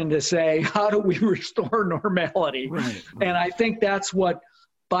question to say, how do we restore normality? Right. And I think that's what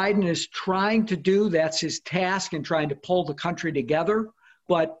Biden is trying to do. That's his task in trying to pull the country together.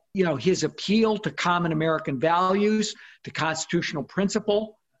 But, you know, his appeal to common American values, to constitutional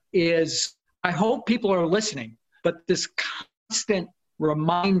principle is, I hope people are listening, but this constant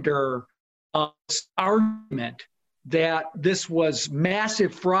reminder of this argument that this was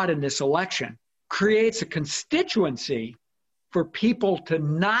massive fraud in this election creates a constituency for people to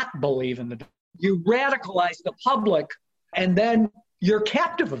not believe in you radicalize the public, and then you're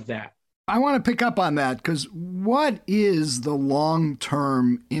captive of that. I want to pick up on that, because what is the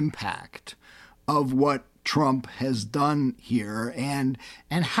long-term impact of what Trump has done here, and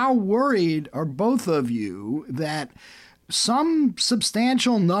how worried are both of you that some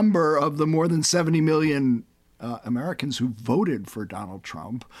substantial number of the more than 70 million Americans who voted for Donald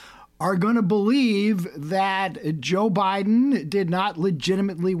Trump are going to believe that Joe Biden did not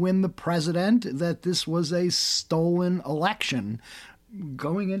legitimately win the president, that this was a stolen election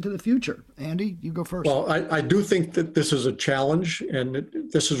going into the future. Andy, you go first. Well, I do think that this is a challenge, and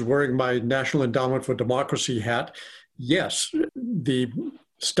this is wearing my National Endowment for Democracy hat. Yes, the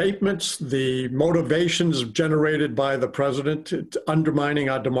statements, the motivations generated by the president undermining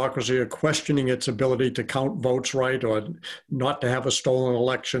our democracy or questioning its ability to count votes right or not to have a stolen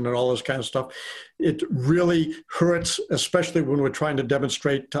election and all this kind of stuff, it really hurts, especially when we're trying to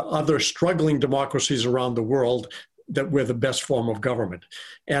demonstrate to other struggling democracies around the world that we're the best form of government.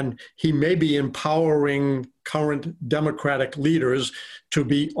 And he may be empowering current Democratic leaders to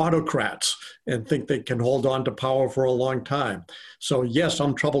be autocrats and think they can hold on to power for a long time. So yes,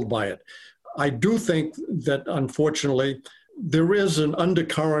 I'm troubled by it. I do think that, unfortunately, there is an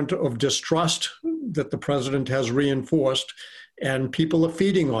undercurrent of distrust that the president has reinforced, and people are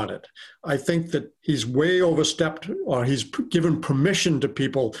feeding on it. I think that he's way overstepped, or he's given permission to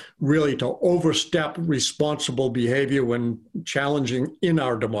people really to overstep responsible behavior when challenging in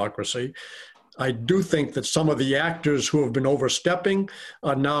our democracy. I do think that some of the actors who have been overstepping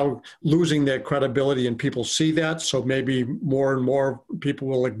are now losing their credibility, and people see that. So maybe more and more people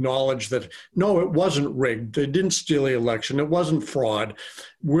will acknowledge that, no, it wasn't rigged. They didn't steal the election. It wasn't fraud.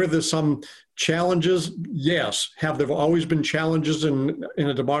 Were there some challenges? Yes. Have there always been challenges in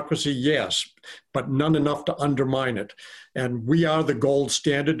a democracy? Yes, but none enough to undermine it. And we are the gold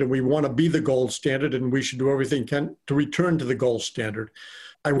standard, and we want to be the gold standard, and we should do everything can to return to the gold standard.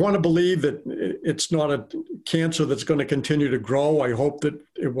 I want to believe that it's not a cancer that's going to continue to grow. I hope that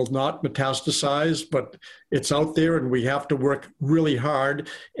it will not metastasize, but it's out there and we have to work really hard.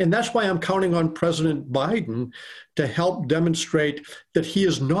 And that's why I'm counting on President Biden to help demonstrate that he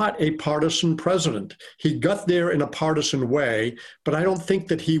is not a partisan president. He got there in a partisan way, but I don't think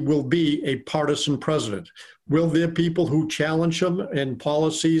that he will be a partisan president. Will there be people who challenge him in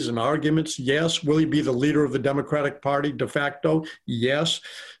policies and arguments? Yes. Will he be the leader of the Democratic Party de facto? Yes.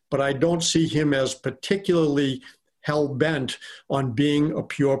 But I don't see him as particularly hell-bent on being a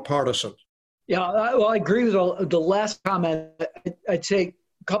pure partisan. Yeah, well, I agree with the last comment. I'd say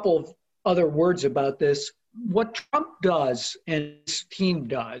a couple of other words about this. What Trump does and his team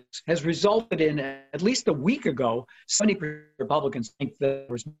does has resulted in, at least a week ago, 70% of Republicans think that there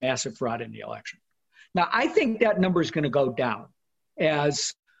was massive fraud in the election. Now, I think that number is going to go down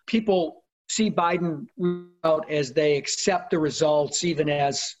as people see Biden out, as they accept the results, even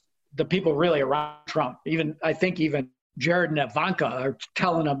as the people really around Trump, I think even Jared and Ivanka are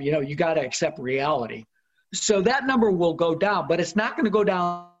telling him, you got to accept reality. So that number will go down, but it's not going to go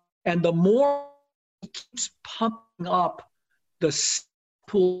down. And the more he keeps pumping up the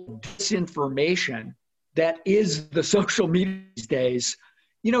pool of disinformation that is the social media these days,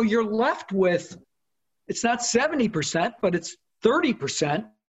 you're left with, it's not 70%, but it's 30%,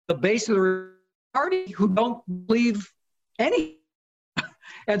 the base of the party who don't believe any.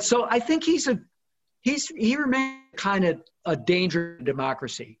 And so I think he remains kind of a danger to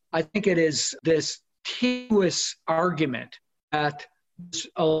democracy. I think it is this tenuous argument that this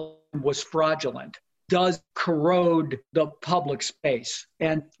was fraudulent does corrode the public space.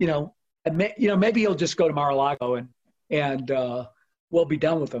 And, maybe he'll just go to Mar-a-Lago and we'll be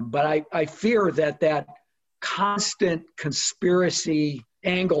done with him. But I fear that constant conspiracy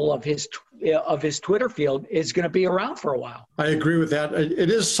angle of his Twitter field is going to be around for a while. I agree with that.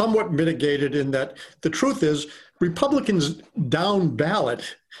 It is somewhat mitigated in that the truth is Republicans down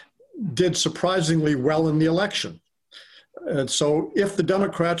ballot did surprisingly well in the election. And so if the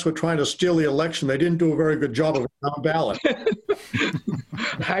Democrats were trying to steal the election, they didn't do a very good job of it down ballot.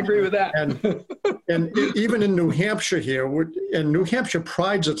 I agree with that. And even in New Hampshire here, and New Hampshire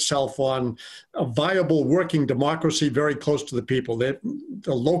prides itself on a viable working democracy very close to the people. The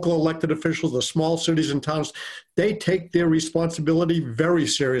local elected officials, the small cities and towns, they take their responsibility very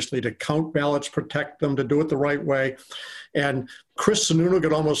seriously to count ballots, protect them, to do it the right way. And Chris Sununu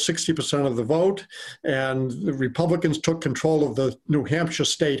got almost 60% of the vote, and the Republicans took control of the New Hampshire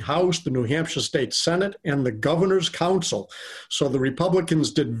State House, the New Hampshire State Senate, and the Governor's Council. So the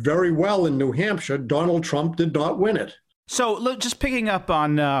Republicans did very well in New Hampshire. Donald Trump did not win it. So look, just picking up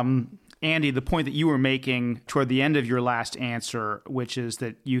on Andy, the point that you were making toward the end of your last answer, which is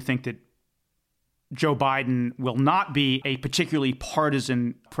that you think that Joe Biden will not be a particularly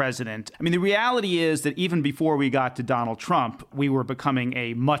partisan president. I mean, the reality is that even before we got to Donald Trump, we were becoming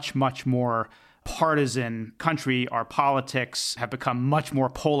a much, much more partisan country. Our politics have become much more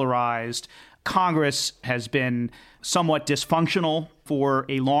polarized. Congress has been somewhat dysfunctional for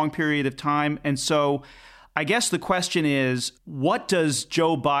a long period of time. And so I guess the question is, what does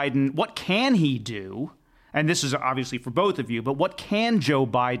Joe Biden, what can he do? And this is obviously for both of you, but what can Joe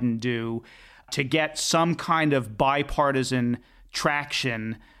Biden do to get some kind of bipartisan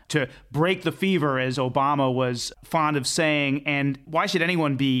traction to break the fever, as Obama was fond of saying? And why should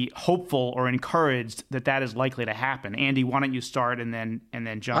anyone be hopeful or encouraged that that is likely to happen? Andy, why don't you start, and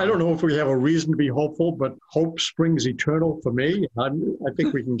then John? I don't know if we have a reason to be hopeful, but hope springs eternal for me. I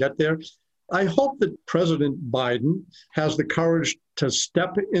think we can get there. I hope that President Biden has the courage to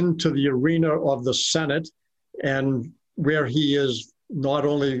step into the arena of the Senate, and where he is, not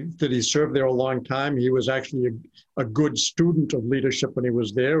only did he serve there a long time, he was actually a good student of leadership when he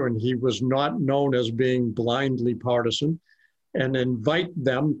was there, and he was not known as being blindly partisan, and invite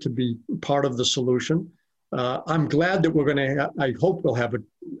them to be part of the solution. I'm glad that we're going to I hope we'll have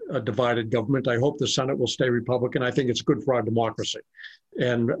a divided government. I hope the Senate will stay Republican. I think it's good for our democracy.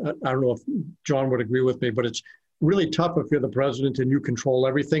 And I don't know if John would agree with me, but it's really tough if you're the president and you control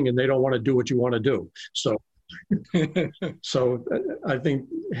everything and they don't want to do what you want to do. So I think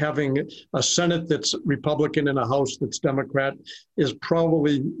having a Senate that's Republican and a House that's Democrat is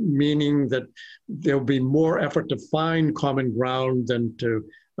probably meaning that there'll be more effort to find common ground than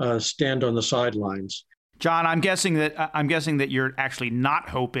to stand on the sidelines. John, I'm guessing that you're actually not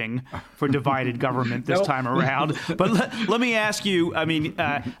hoping for divided government this time around. But let me ask you, I mean,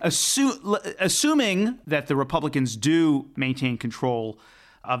 assuming that the Republicans do maintain control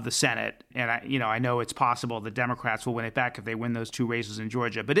of the Senate, and I know it's possible the Democrats will win it back if they win those two races in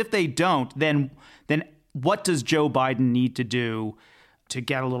Georgia. But if they don't, then what does Joe Biden need to do to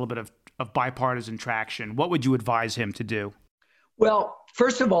get a little bit of bipartisan traction? What would you advise him to do? Well,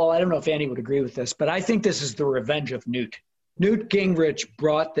 first of all, I don't know if Andy would agree with this, but I think this is the revenge of Newt. Newt Gingrich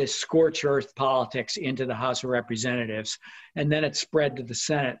brought this scorched earth politics into the House of Representatives, and then it spread to the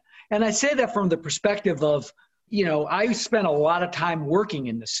Senate. And I say that from the perspective of, I spent a lot of time working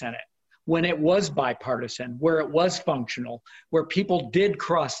in the Senate when it was bipartisan, where it was functional, where people did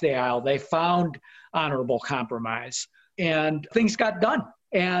cross the aisle. They found honorable compromise, and things got done.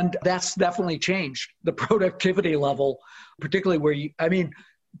 And that's definitely changed the productivity level, particularly where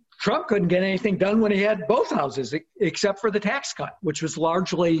Trump couldn't get anything done when he had both houses, except for the tax cut, which was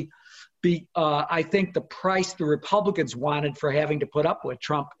largely, I think, the price the Republicans wanted for having to put up with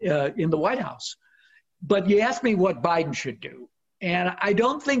Trump in the White House. But you asked me what Biden should do. And I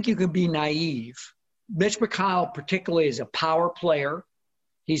don't think you can be naive. Mitch McConnell particularly is a power player.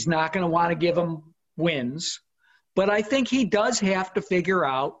 He's not going to want to give him wins. But I think he does have to figure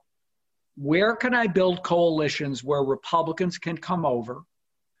out, where can I build coalitions where Republicans can come over?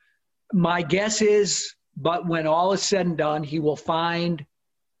 My guess is, but when all is said and done, he will find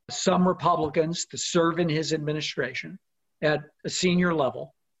some Republicans to serve in his administration at a senior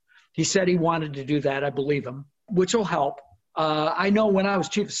level. He said he wanted to do that. I believe him, which will help. I know when I was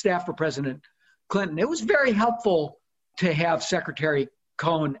chief of staff for President Clinton, it was very helpful to have Secretary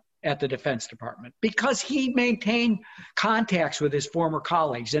Cohen at the Defense Department, because he maintained contacts with his former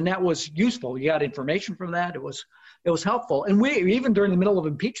colleagues, and that was useful. You got information from that. It was helpful. And we, even during the middle of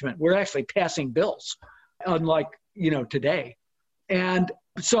impeachment, we're actually passing bills, unlike today. And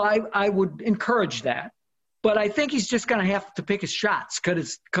so I would encourage that. But I think he's just going to have to pick his shots,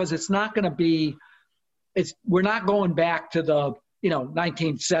 because it's not going to be. We're not going back to the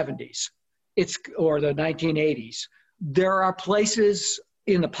 1970s, or the 1980s. There are places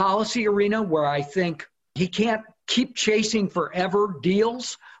in the policy arena where I think he can't keep chasing forever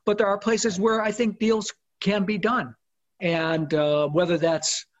deals, but there are places where I think deals can be done. And whether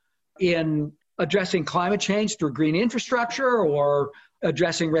that's in addressing climate change through green infrastructure, or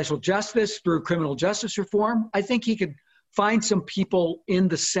addressing racial justice through criminal justice reform, I think he could find some people in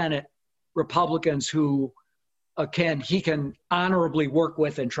the Senate, Republicans, who he can honorably work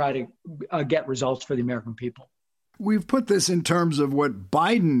with and try to get results for the American people. We've put this in terms of what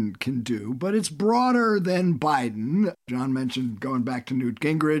Biden can do, but it's broader than Biden. John mentioned going back to Newt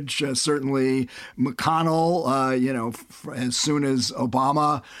Gingrich, certainly McConnell, as soon as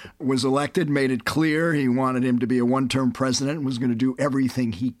Obama was elected, made it clear he wanted him to be a one-term president and was going to do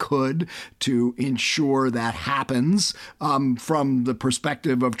everything he could to ensure that happens. From the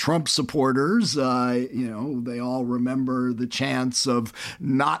perspective of Trump supporters, they all remember the chants of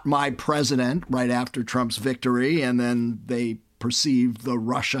 "not my president" right after Trump's victory, and then they perceived the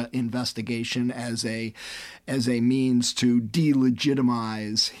Russia investigation as a means to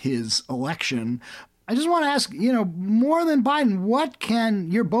delegitimize his election. I just want to ask, more than Biden, what can,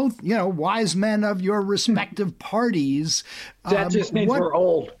 you're both, wise men of your respective parties. That just means we're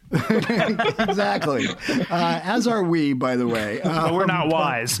old. Exactly. As are we, by the way. But we're not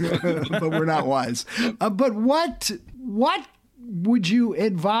wise. But we're not wise. But what would you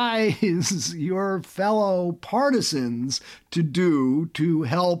advise your fellow partisans to do to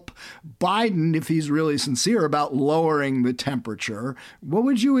help Biden, if he's really sincere about lowering the temperature? What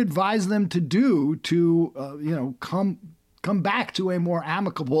would you advise them to do to, come back to a more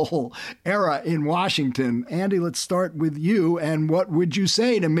amicable era in Washington? Andy, let's start with you. And what would you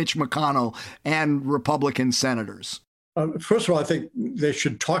say to Mitch McConnell and Republican senators? First of all, I think they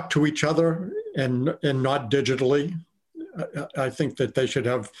should talk to each other and not digitally. I think that they should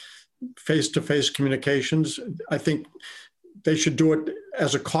have face-to-face communications. I think they should do it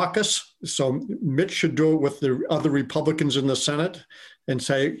as a caucus. So Mitch should do it with the other Republicans in the Senate and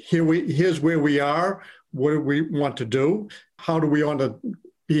say, here's where we are. What do we want to do? How do we want to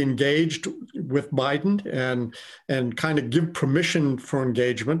be engaged with Biden and kind of give permission for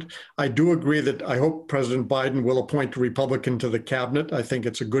engagement? I do agree that I hope President Biden will appoint a Republican to the cabinet. I think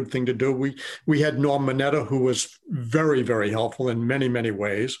it's a good thing to do. We had Norm Mineta, who was very, very helpful in many, many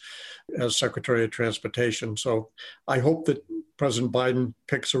ways as Secretary of Transportation. So I hope that President Biden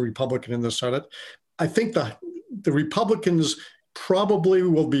picks a Republican in the Senate. I think the Republicans probably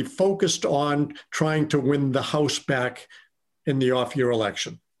will be focused on trying to win the House back in the off-year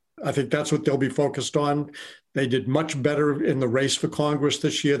election. I think that's what they'll be focused on. They did much better in the race for Congress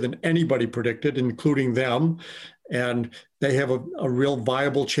this year than anybody predicted, including them. And they have a real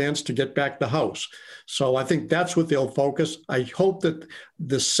viable chance to get back the House. So I think that's what they'll focus. I hope that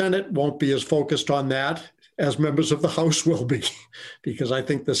the Senate won't be as focused on that as members of the House will be, because I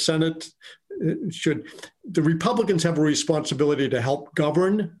think the Senate the Republicans have a responsibility to help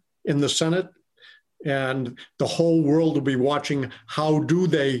govern in the Senate. And the whole world will be watching how do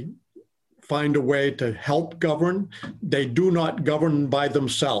they find a way to help govern. They do not govern by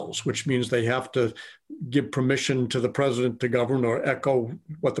themselves, which means they have to give permission to the president to govern or echo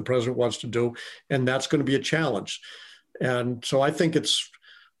what the president wants to do. And that's going to be a challenge. And so I think it's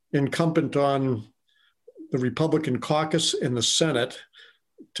incumbent on the Republican caucus in the Senate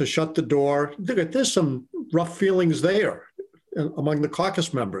to shut the door. There's some rough feelings there among the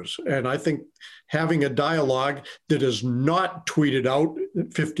caucus members. And I think having a dialogue that is not tweeted out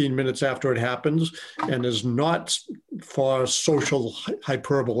 15 minutes after it happens and is not for social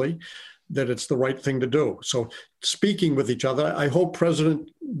hyperbole, that it's the right thing to do. So speaking with each other, I hope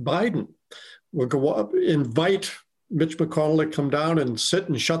President Biden will go up, invite Mitch McConnell to come down and sit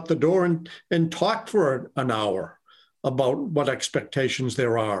and shut the door and talk for an hour about what expectations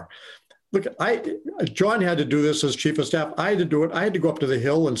there are. Look, John had to do this as chief of staff. I had to do it. I had to go up to the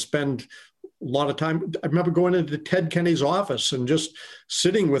Hill and spend a lot of time. I remember going into Ted Kenny's office and just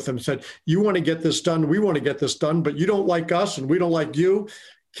sitting with him and said, you want to get this done, we want to get this done, but you don't like us and we don't like you.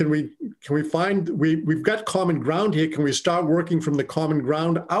 Can we find, we've got common ground here. Can we start working from the common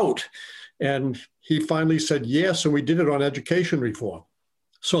ground out? And he finally said yes, and we did it on education reform.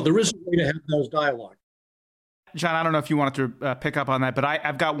 So there is a way to have those dialogues. John, I don't know if you wanted to pick up on that, but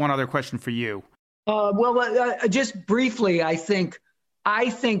I've got one other question for you. Just briefly, I think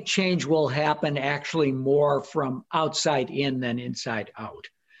change will happen actually more from outside in than inside out.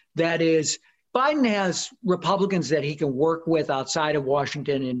 That is, Biden has Republicans that he can work with outside of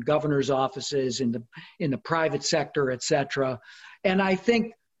Washington in governor's offices, in the private sector, et cetera. And I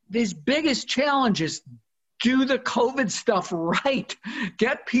think his biggest challenge is do the COVID stuff right.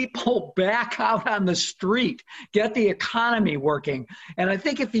 Get people back out on the street. Get the economy working. And I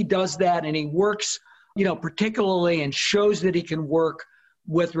think if he does that and he works, particularly and shows that he can work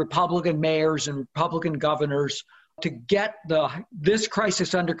with Republican mayors and Republican governors to get this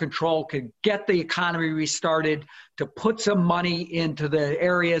crisis under control, could get the economy restarted, to put some money into the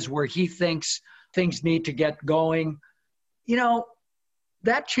areas where he thinks things need to get going,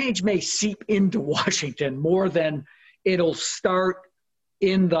 that change may seep into Washington more than it'll start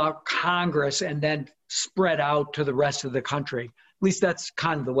in the Congress and then spread out to the rest of the country. At least that's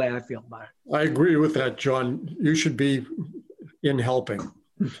kind of the way I feel about it. I agree with that, John. You should be in helping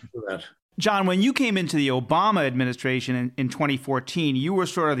for that. John, when you came into the Obama administration in 2014, you were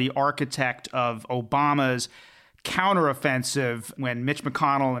sort of the architect of Obama's counteroffensive when Mitch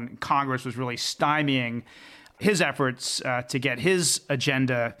McConnell and Congress was really stymieing his efforts to get his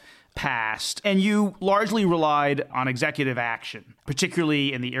agenda passed. And you largely relied on executive action,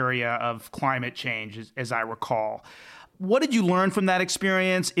 particularly in the area of climate change, as I recall. What did you learn from that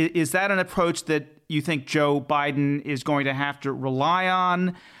experience? Is that an approach that you think Joe Biden is going to have to rely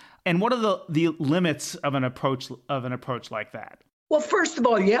on? And what are the limits of an approach like that? Well, first of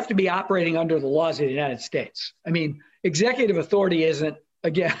all, you have to be operating under the laws of the United States. I mean, executive authority isn't,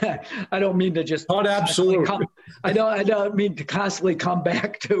 again, I don't mean to just not absolute. I don't mean to constantly come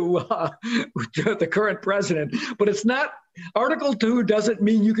back to the current president, but it's not. Article 2 doesn't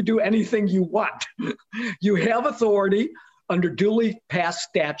mean you can do anything you want. You have authority under duly passed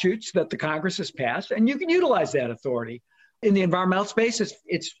statutes that the Congress has passed, and you can utilize that authority. In the environmental space,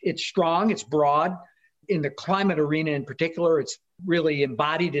 it's strong, it's broad. In the climate arena in particular, it's really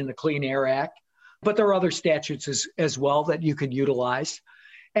embodied in the Clean Air Act. But there are other statutes as well that you could utilize.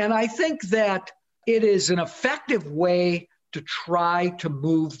 And I think that it is an effective way to try to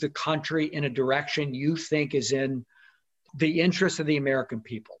move the country in a direction you think is in the interest of the American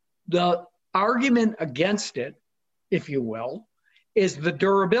people. The argument against it, if you will, is the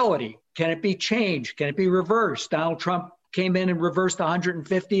durability. Can it be changed? Can it be reversed? Donald Trump came in and reversed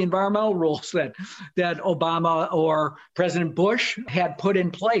 150 environmental rules that Obama or President Bush had put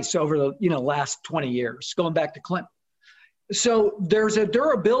in place over the last 20 years, going back to Clinton. So there's a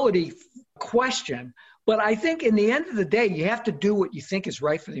durability question, but I think in the end of the day, you have to do what you think is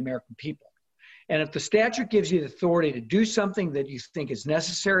right for the American people. And if the statute gives you the authority to do something that you think is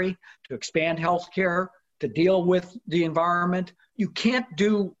necessary to expand healthcare, to deal with the environment, you can't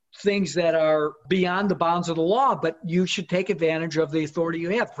do things that are beyond the bounds of the law, but you should take advantage of the authority you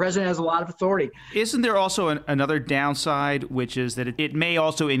have. The president has a lot of authority. Isn't there also another downside, which is that it may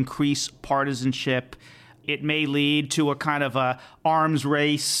also increase partisanship? It may lead to a kind of a arms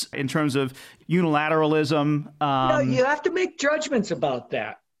race in terms of unilateralism. You have to make judgments about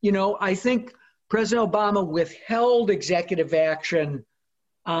that. I think President Obama withheld executive action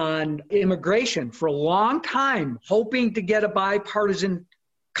on immigration for a long time, hoping to get a bipartisan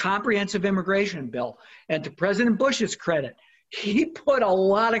comprehensive immigration bill. And to President Bush's credit, he put a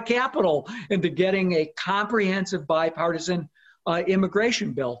lot of capital into getting a comprehensive bipartisan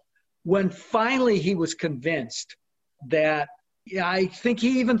immigration bill. When finally he was convinced that, I think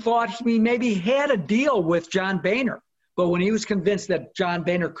he even thought he maybe had a deal with John Boehner, but when he was convinced that John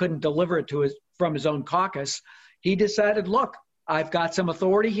Boehner couldn't deliver it from his own caucus, he decided, look, I've got some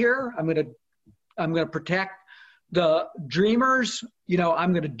authority here. I'm going to protect the dreamers.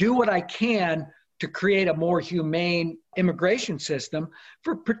 I'm going to do what I can to create a more humane immigration system,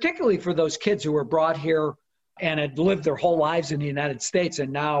 particularly for those kids who were brought here and had lived their whole lives in the United States,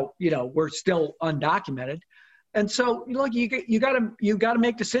 and now we're still undocumented. And so, look, you got to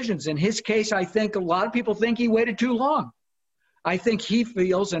make decisions. In his case, I think a lot of people think he waited too long. I think he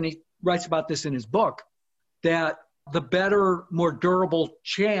feels, and he writes about this in his book, that the better, more durable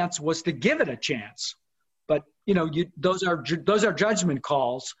chance was to give it a chance. But those are judgment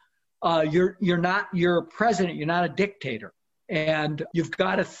calls. You're a president. You're not a dictator, and you've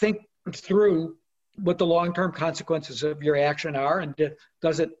got to think through what the long-term consequences of your action are, and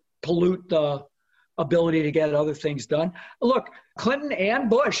does it pollute the ability to get other things done? Look, Clinton and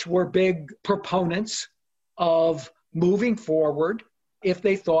Bush were big proponents of moving forward if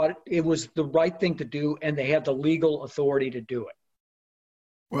they thought it was the right thing to do and they had the legal authority to do it.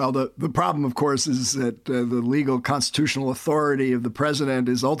 Well, the problem, of course, is that the legal constitutional authority of the president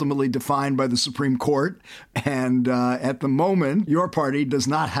is ultimately defined by the Supreme Court. And at the moment, your party does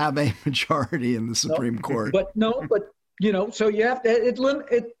not have a majority in the Supreme Court. So you have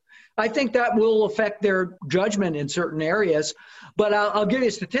to, I think that will affect their judgment in certain areas. But I'll give you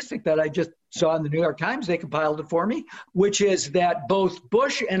a statistic that I just saw in the New York Times. They compiled it for me, which is that both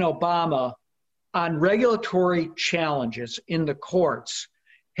Bush and Obama on regulatory challenges in the courts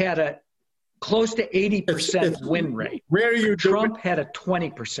had a close to 80% win rate. Trump had a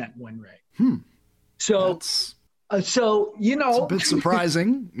 20% win rate. So it's a bit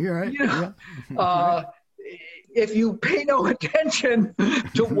surprising. You're right. If you pay no attention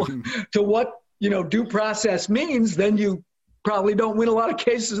to what due process means, then you probably don't win a lot of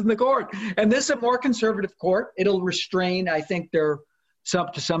cases in the court. And this is a more conservative court. It'll restrain, I think, to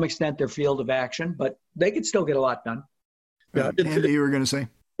some extent, their field of action, but they could still get a lot done. Yeah, Andy, you were going to say?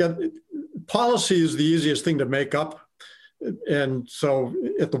 Yeah, policy is the easiest thing to make up. And so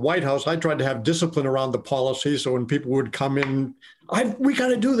at the White House, I tried to have discipline around the policy. So when people would come in, we got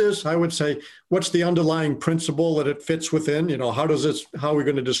to do this, I would say, what's the underlying principle that it fits within? How are we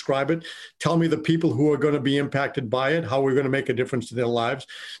going to describe it? Tell me the people who are going to be impacted by it, how we're going to make a difference to their lives.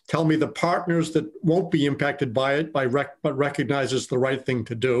 Tell me the partners that won't be impacted by it, but recognize it's the right thing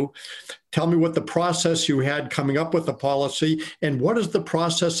to do. Tell me what the process you had coming up with the policy, and what is the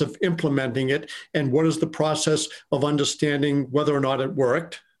process of implementing it, and what is the process of understanding whether or not it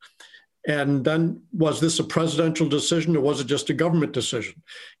worked. And then, was this a presidential decision or was it just a government decision?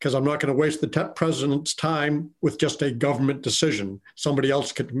 Because I'm not going to waste the president's time with just a government decision. Somebody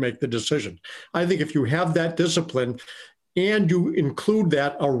else could make the decision. I think if you have that discipline and you include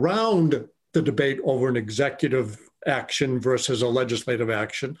that around the debate over an executive action versus a legislative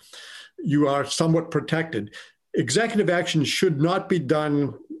action, you are somewhat protected. Executive action should not be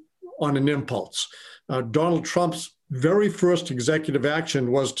done on an impulse. Donald Trump's very first executive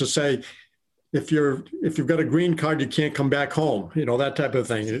action was to say, if you've got a green card, you can't come back home, that type of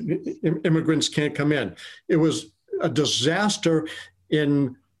thing. Immigrants can't come in. It was a disaster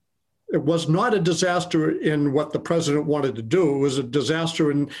it was not a disaster in what the president wanted to do. It was a disaster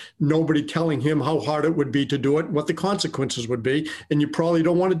in nobody telling him how hard it would be to do it, what the consequences would be, and you probably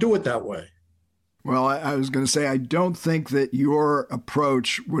don't want to do it that way. Well, I was going to say, I don't think that your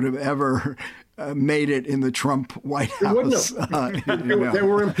approach would have ever made it in the Trump White House. They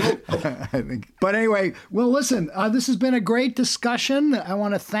were important. I think. But anyway, well, listen, this has been a great discussion. I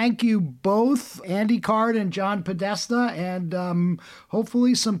want to thank you both, Andy Card and John Podesta, and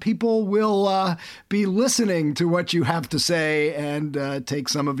hopefully some people will be listening to what you have to say and take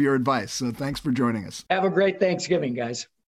some of your advice. So thanks for joining us. Have a great Thanksgiving, guys.